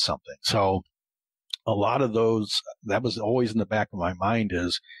actually gets something. So a lot of those, that was always in the back of my mind,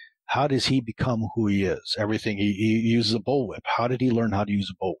 is how does he become who he is? Everything, he uses a bullwhip. How did he learn how to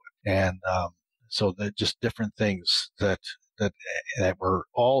use a bullwhip? And so they're just different things that were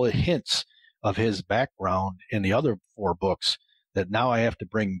all hints of his background in the other 4 books that now I have to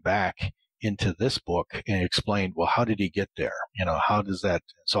bring back into this book and explain, well, how did he get there? How does that?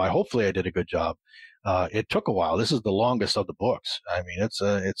 So hopefully I did a good job. It took a while. This is the longest of the books. I mean, it's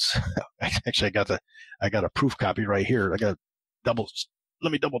actually I got a proof copy right here.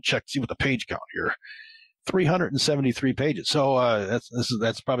 Let me double check, see what the page count here. 373 pages. So,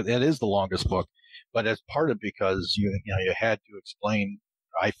 that's probably, that is the longest book, but it's part of because you had to explain.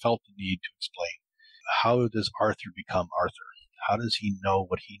 I felt the need to explain, how does Arthur become Arthur? How does he know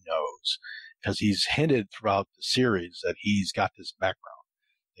what he knows? Because he's hinted throughout the series that he's got this background,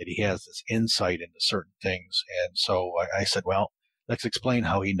 that he has this insight into certain things. And so I said, well, let's explain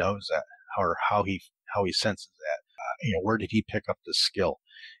how he knows that, or how he senses that. Where did he pick up this skill?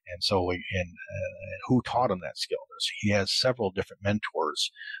 And so, who taught him that skill? He has several different mentors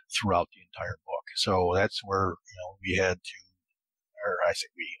throughout the entire book. So that's where,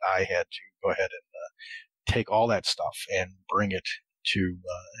 I had to go ahead and take all that stuff and bring it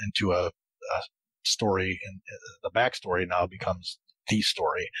into a story, and the backstory now becomes the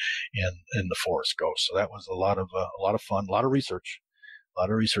story in The Forest Ghost. So that was a lot of fun, a lot of research went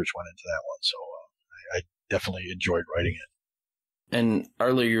into that one. So I definitely enjoyed writing it. And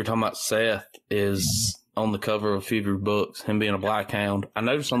earlier you were talking about Seth is on the cover of a few of your books, him being a black hound. I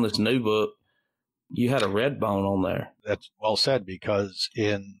noticed on this new book, you had a red bone on there. That's well said, because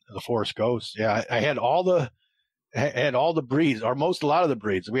in The Forest Ghost, I had all the breeds, or a lot of the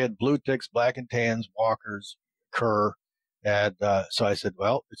breeds. We had blue ticks, black and tans, walkers, cur. And so I said,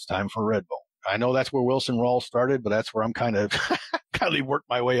 well, it's time for red bone. I know that's where Wilson Rawls started, but that's where I'm kind of worked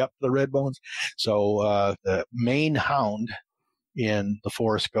my way up to the red bones. So the main hound in The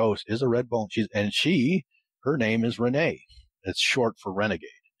Forest Ghost is a red bone. Her name is Renee. It's short for renegade.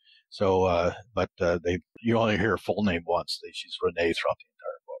 So, you only hear her full name once. She's Renee throughout the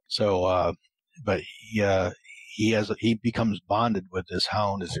entire book. So, but he becomes bonded with this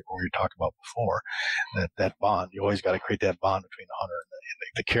hound, as we were talking about before. That bond, you always got to create that bond between the hunter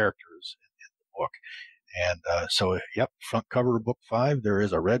and the characters in the book. And so, yep, front cover of book 5, there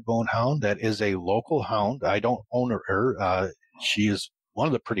is a red-bone hound that is a local hound. I don't own her. She is one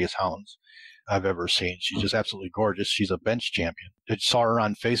of the prettiest hounds I've ever seen. She's just absolutely gorgeous. She's a bench champion. I saw her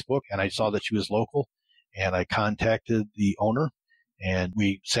on Facebook, and I saw that she was local, and I contacted the owner, and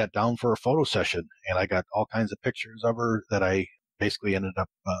we sat down for a photo session, and I got all kinds of pictures of her that I basically ended up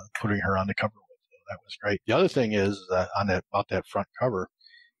putting her on the cover with. That was great. The other thing is about that front cover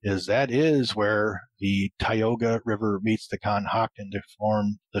is that is where the Tioga River meets the Conhockton to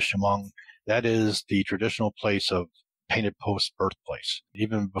form the Chemung. That is the traditional place of Painted Post's birthplace.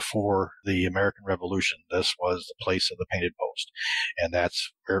 Even before the American Revolution, this was the place of the Painted Post. And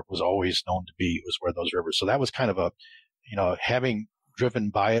that's where it was always known to be, was where those rivers. So that was kind of having driven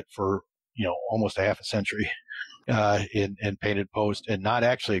by it for, almost a half a century in Painted Post, and not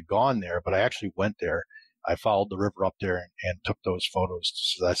actually gone there, but I actually went there. I followed the river up there and took those photos.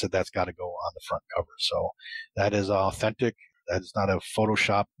 So I said, that's got to go on the front cover. So that is authentic. That is not a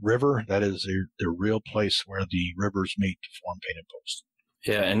Photoshop river. That is the real place where the rivers meet to form Painted Post.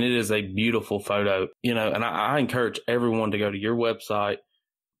 Yeah, and it is a beautiful photo, and I encourage everyone to go to your website.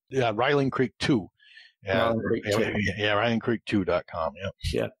 Yeah, Ryland Creek 2. Yeah, RylandCreek2.com. Yeah.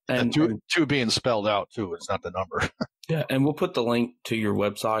 Yeah. And two being spelled out, too. It's not the number. Yeah, and we'll put the link to your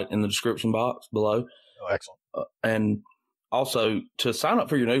website in the description box below. Oh, excellent. And also to sign up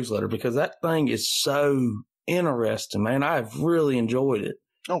for your newsletter, because that thing is so interesting, man. I've really enjoyed it.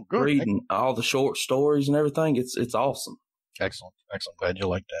 Oh, good. Reading all the short stories and everything. It's awesome. Excellent. Glad you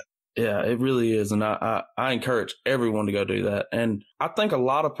like that. Yeah, it really is. And I encourage everyone to go do that. And I think a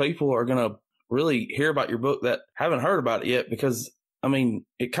lot of people are going to really hear about your book that haven't heard about it yet, because,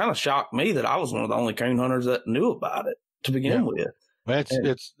 it kind of shocked me that I was one of the only coon hunters that knew about it to begin with. Well,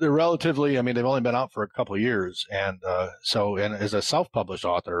 they're relatively, they've only been out for a couple of years. And and as a self-published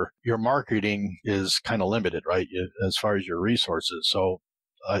author, your marketing is kind of limited, right? As far as your resources. So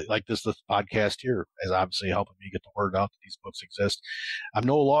like this podcast here is obviously helping me get the word out that these books exist. I'm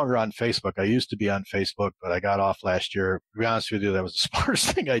no longer on Facebook. I used to be on Facebook, but I got off last year. To be honest with you, that was the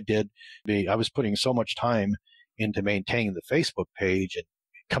smartest thing I did. I was putting so much time into maintaining the Facebook page and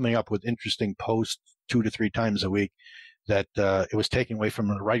coming up with interesting posts 2 to 3 times a week that it was taking away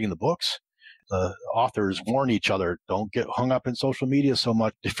from writing the books. The authors warn each other, don't get hung up in social media so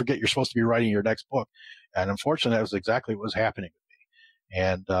much. They forget you're supposed to be writing your next book. And unfortunately, that was exactly what was happening with me.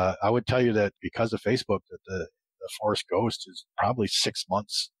 And I would tell you that because of Facebook, that the Forest Ghost is probably 6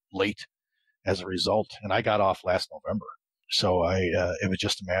 months late as a result. And I got off last November. So it was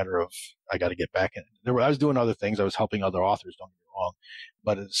just a matter of, I got to get back in. I was doing other things. I was helping other authors, don't get me wrong.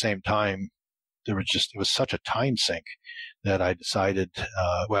 But at the same time, it was such a time sink that I decided,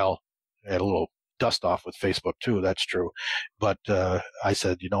 I had a little dust off with Facebook too. That's true. But I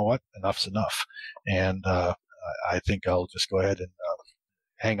said, you know what? Enough's enough. And I think I'll just go ahead and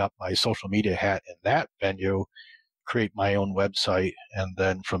hang up my social media hat in that venue, create my own website, and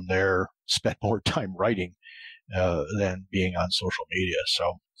then from there spend more time writing than being on social media.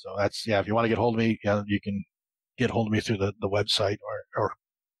 So that's, if you want to get hold of me, you can get hold of me through the website or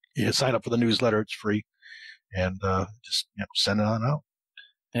you sign up for the newsletter. It's free, and just send it on out.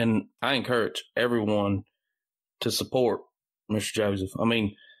 And I encourage everyone to support Mr. Joseph.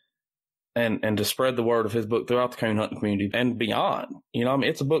 And to spread the word of his book throughout the coon hunting community and beyond.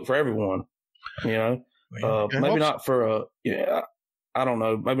 It's a book for everyone. Maybe not for I don't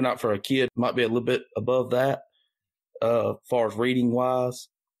know. Maybe not for a kid. Might be a little bit above that, as far as reading wise,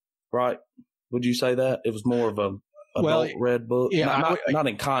 right? Would you say that it was more of a adult read book? Yeah, not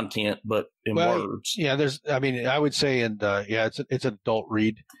in content, but in words. Yeah, I would say, it's an adult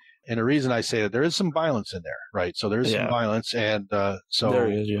read. And the reason I say that, there is some violence in there, right? So there is some violence, and so there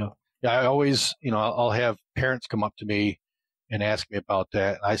is, yeah. Yeah, I always, I'll have parents come up to me and ask me about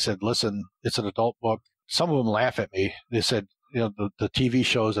that. And I said, listen, it's an adult book. Some of them laugh at me. They said, the TV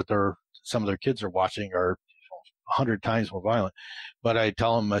shows that some of their kids are watching are 100 times more violent. But I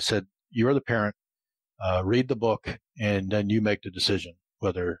tell them, I said, you're the parent. Read the book, and then you make the decision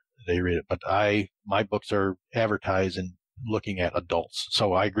whether they read it. But my books are advertised and looking at adults.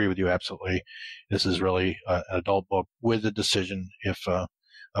 So I agree with you absolutely. This is really an adult book with a decision. If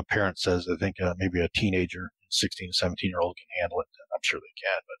a parent says they think maybe a teenager, 16 to 17-year-old can handle it, I'm sure they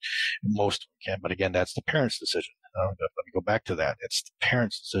can, but most of them can. But again, that's the parent's decision. Let me go back to that. It's the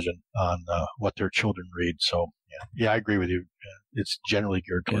parent's decision on what their children read. So yeah, I agree with you. It's generally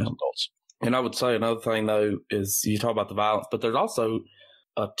geared towards adults. And I would say another thing, though, is you talk about the violence, but there's also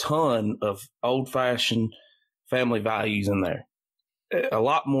a ton of old-fashioned family values in there. A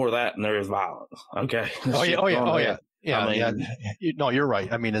lot more of that than there is violence. Okay. Oh, yeah. Yeah, No, you're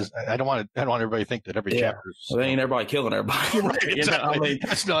right. I mean, I don't want everybody to think that every chapter is. Well, ain't everybody killing everybody. Right, exactly. I mean,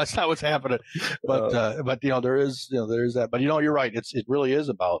 that's not what's happening. But there is that. But you're right. It really is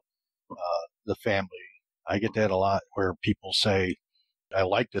about the family. I get that a lot where people say, "I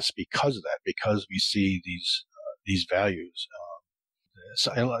like this because of that, because we see these values."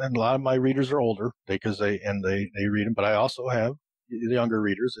 And a lot of my readers are older because they read them. But I also have the younger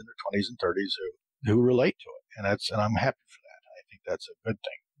readers in their 20s and 30s who relate to it. And I'm happy for that. I think that's a good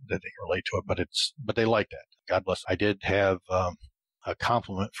thing that they can relate to it, but they like that. God bless. I did have a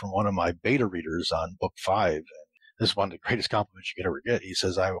compliment from one of my beta readers on book 5. And this is one of the greatest compliments you could ever get. He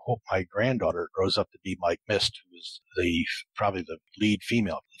says, "I hope my granddaughter grows up to be Mike Mist, who is probably the lead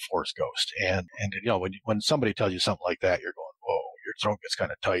female of the Forest Ghost." And when somebody tells you something like that, you're going, "Whoa, your throat gets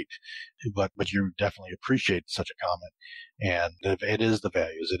kind of tight," but you definitely appreciate such a comment. And it is the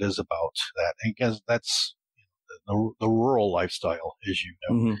values. It is about that. And because that's the rural lifestyle, as you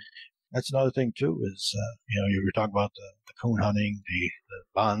know. Mm-hmm. That's another thing too. Is you were talking about the coon hunting, the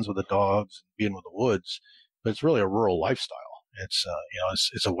bonds with the dogs, being with the woods, but it's really a rural lifestyle. It's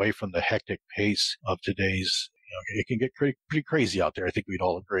it's away from the hectic pace of today's. It can get pretty crazy out there. I think we'd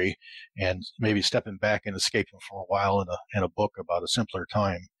all agree. And maybe stepping back and escaping for a while in a book about a simpler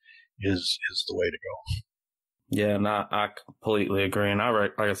time is the way to go. Yeah, and I completely agree. And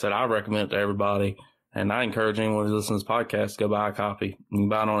like I said, I recommend it to everybody. And I encourage anyone who listens to this podcast to go buy a copy. You can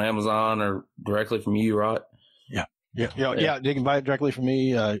buy it on Amazon or directly from you, right? Yeah. They can buy it directly from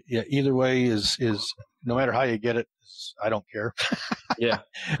me. Either way is no matter how you get it, I don't care. Yeah.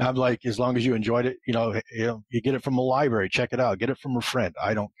 I'm like, as long as you enjoyed it, you get it from a library, check it out, get it from a friend.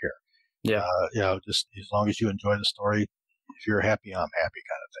 I don't care. Yeah. Just as long as you enjoy the story, if you're happy, I'm happy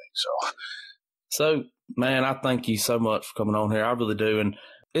kind of thing. So, man, I thank you so much for coming on here. I really do. And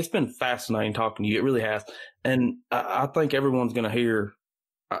it's been fascinating talking to you. It really has. And I think everyone's going to hear,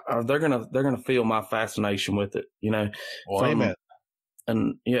 they're going to feel my fascination with it, Well, amen.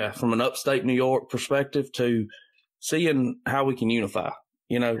 And from an upstate New York perspective to seeing how we can unify,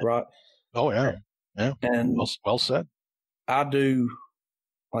 right? Oh, yeah. Yeah. And well said. I do,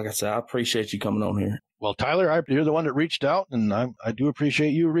 like I said, I appreciate you coming on here. Well, Tyler, you're the one that reached out, and I do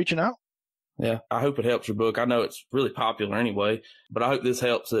appreciate you reaching out. Yeah, I hope it helps your book. I know it's really popular anyway, but I hope this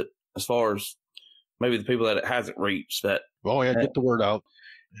helps it as far as maybe the people that it hasn't reached. Get the word out.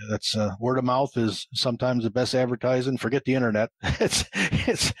 That's word of mouth is sometimes the best advertising. Forget the internet.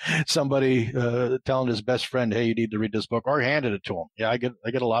 It's somebody telling his best friend, "Hey, you need to read this book," or handed it to him. Yeah, I get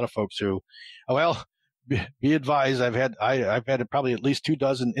a lot of folks who, be advised. I've had probably at least 24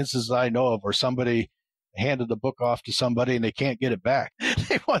 instances I know of where somebody handed the book off to somebody and they can't get it back.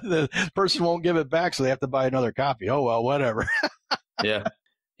 The person won't give it back, so they have to buy another copy. Oh, well, whatever. Yeah.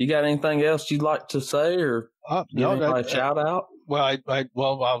 You got anything else you'd like to say or give anybody a shout out? Well,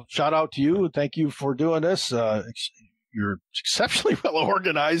 I'll shout out to you. Thank you for doing this. You're exceptionally well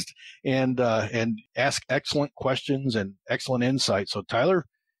organized and ask excellent questions and excellent insight. So, Tyler,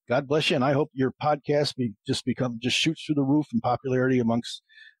 God bless you. And I hope your podcast just shoots through the roof in popularity amongst,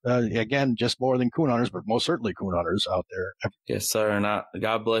 again, just more than coon hunters, but most certainly coon hunters out there. Yes, sir. And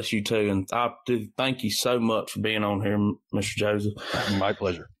God bless you too. And I do thank you so much for being on here, Mr. Joseph. My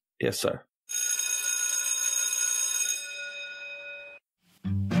pleasure. Yes, sir.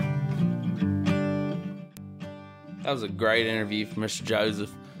 That was a great interview from Mr.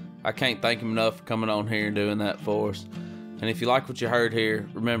 Joseph. I can't thank him enough for coming on here and doing that for us. And if you like what you heard here,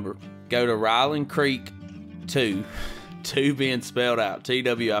 remember, go to Ryland Creek 2 being spelled out, TW.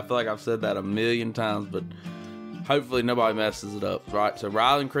 I feel like I've said that a million times, but hopefully nobody messes it up, right? So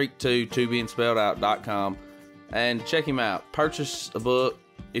Ryland Creek 2 being spelled out.com, and check him out. Purchase a book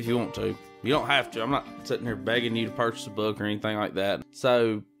if you want to. You don't have to. I'm not sitting here begging you to purchase a book or anything like that.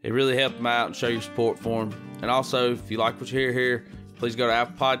 So it really helped him out and show your support for him. And also, if you like what you hear here, please go to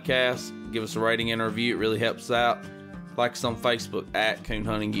Apple Podcasts, give us a rating and a review. It really helps us out. Like us on Facebook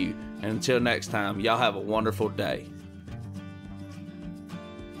 @CoonHuntingU. And until next time, y'all have a wonderful day.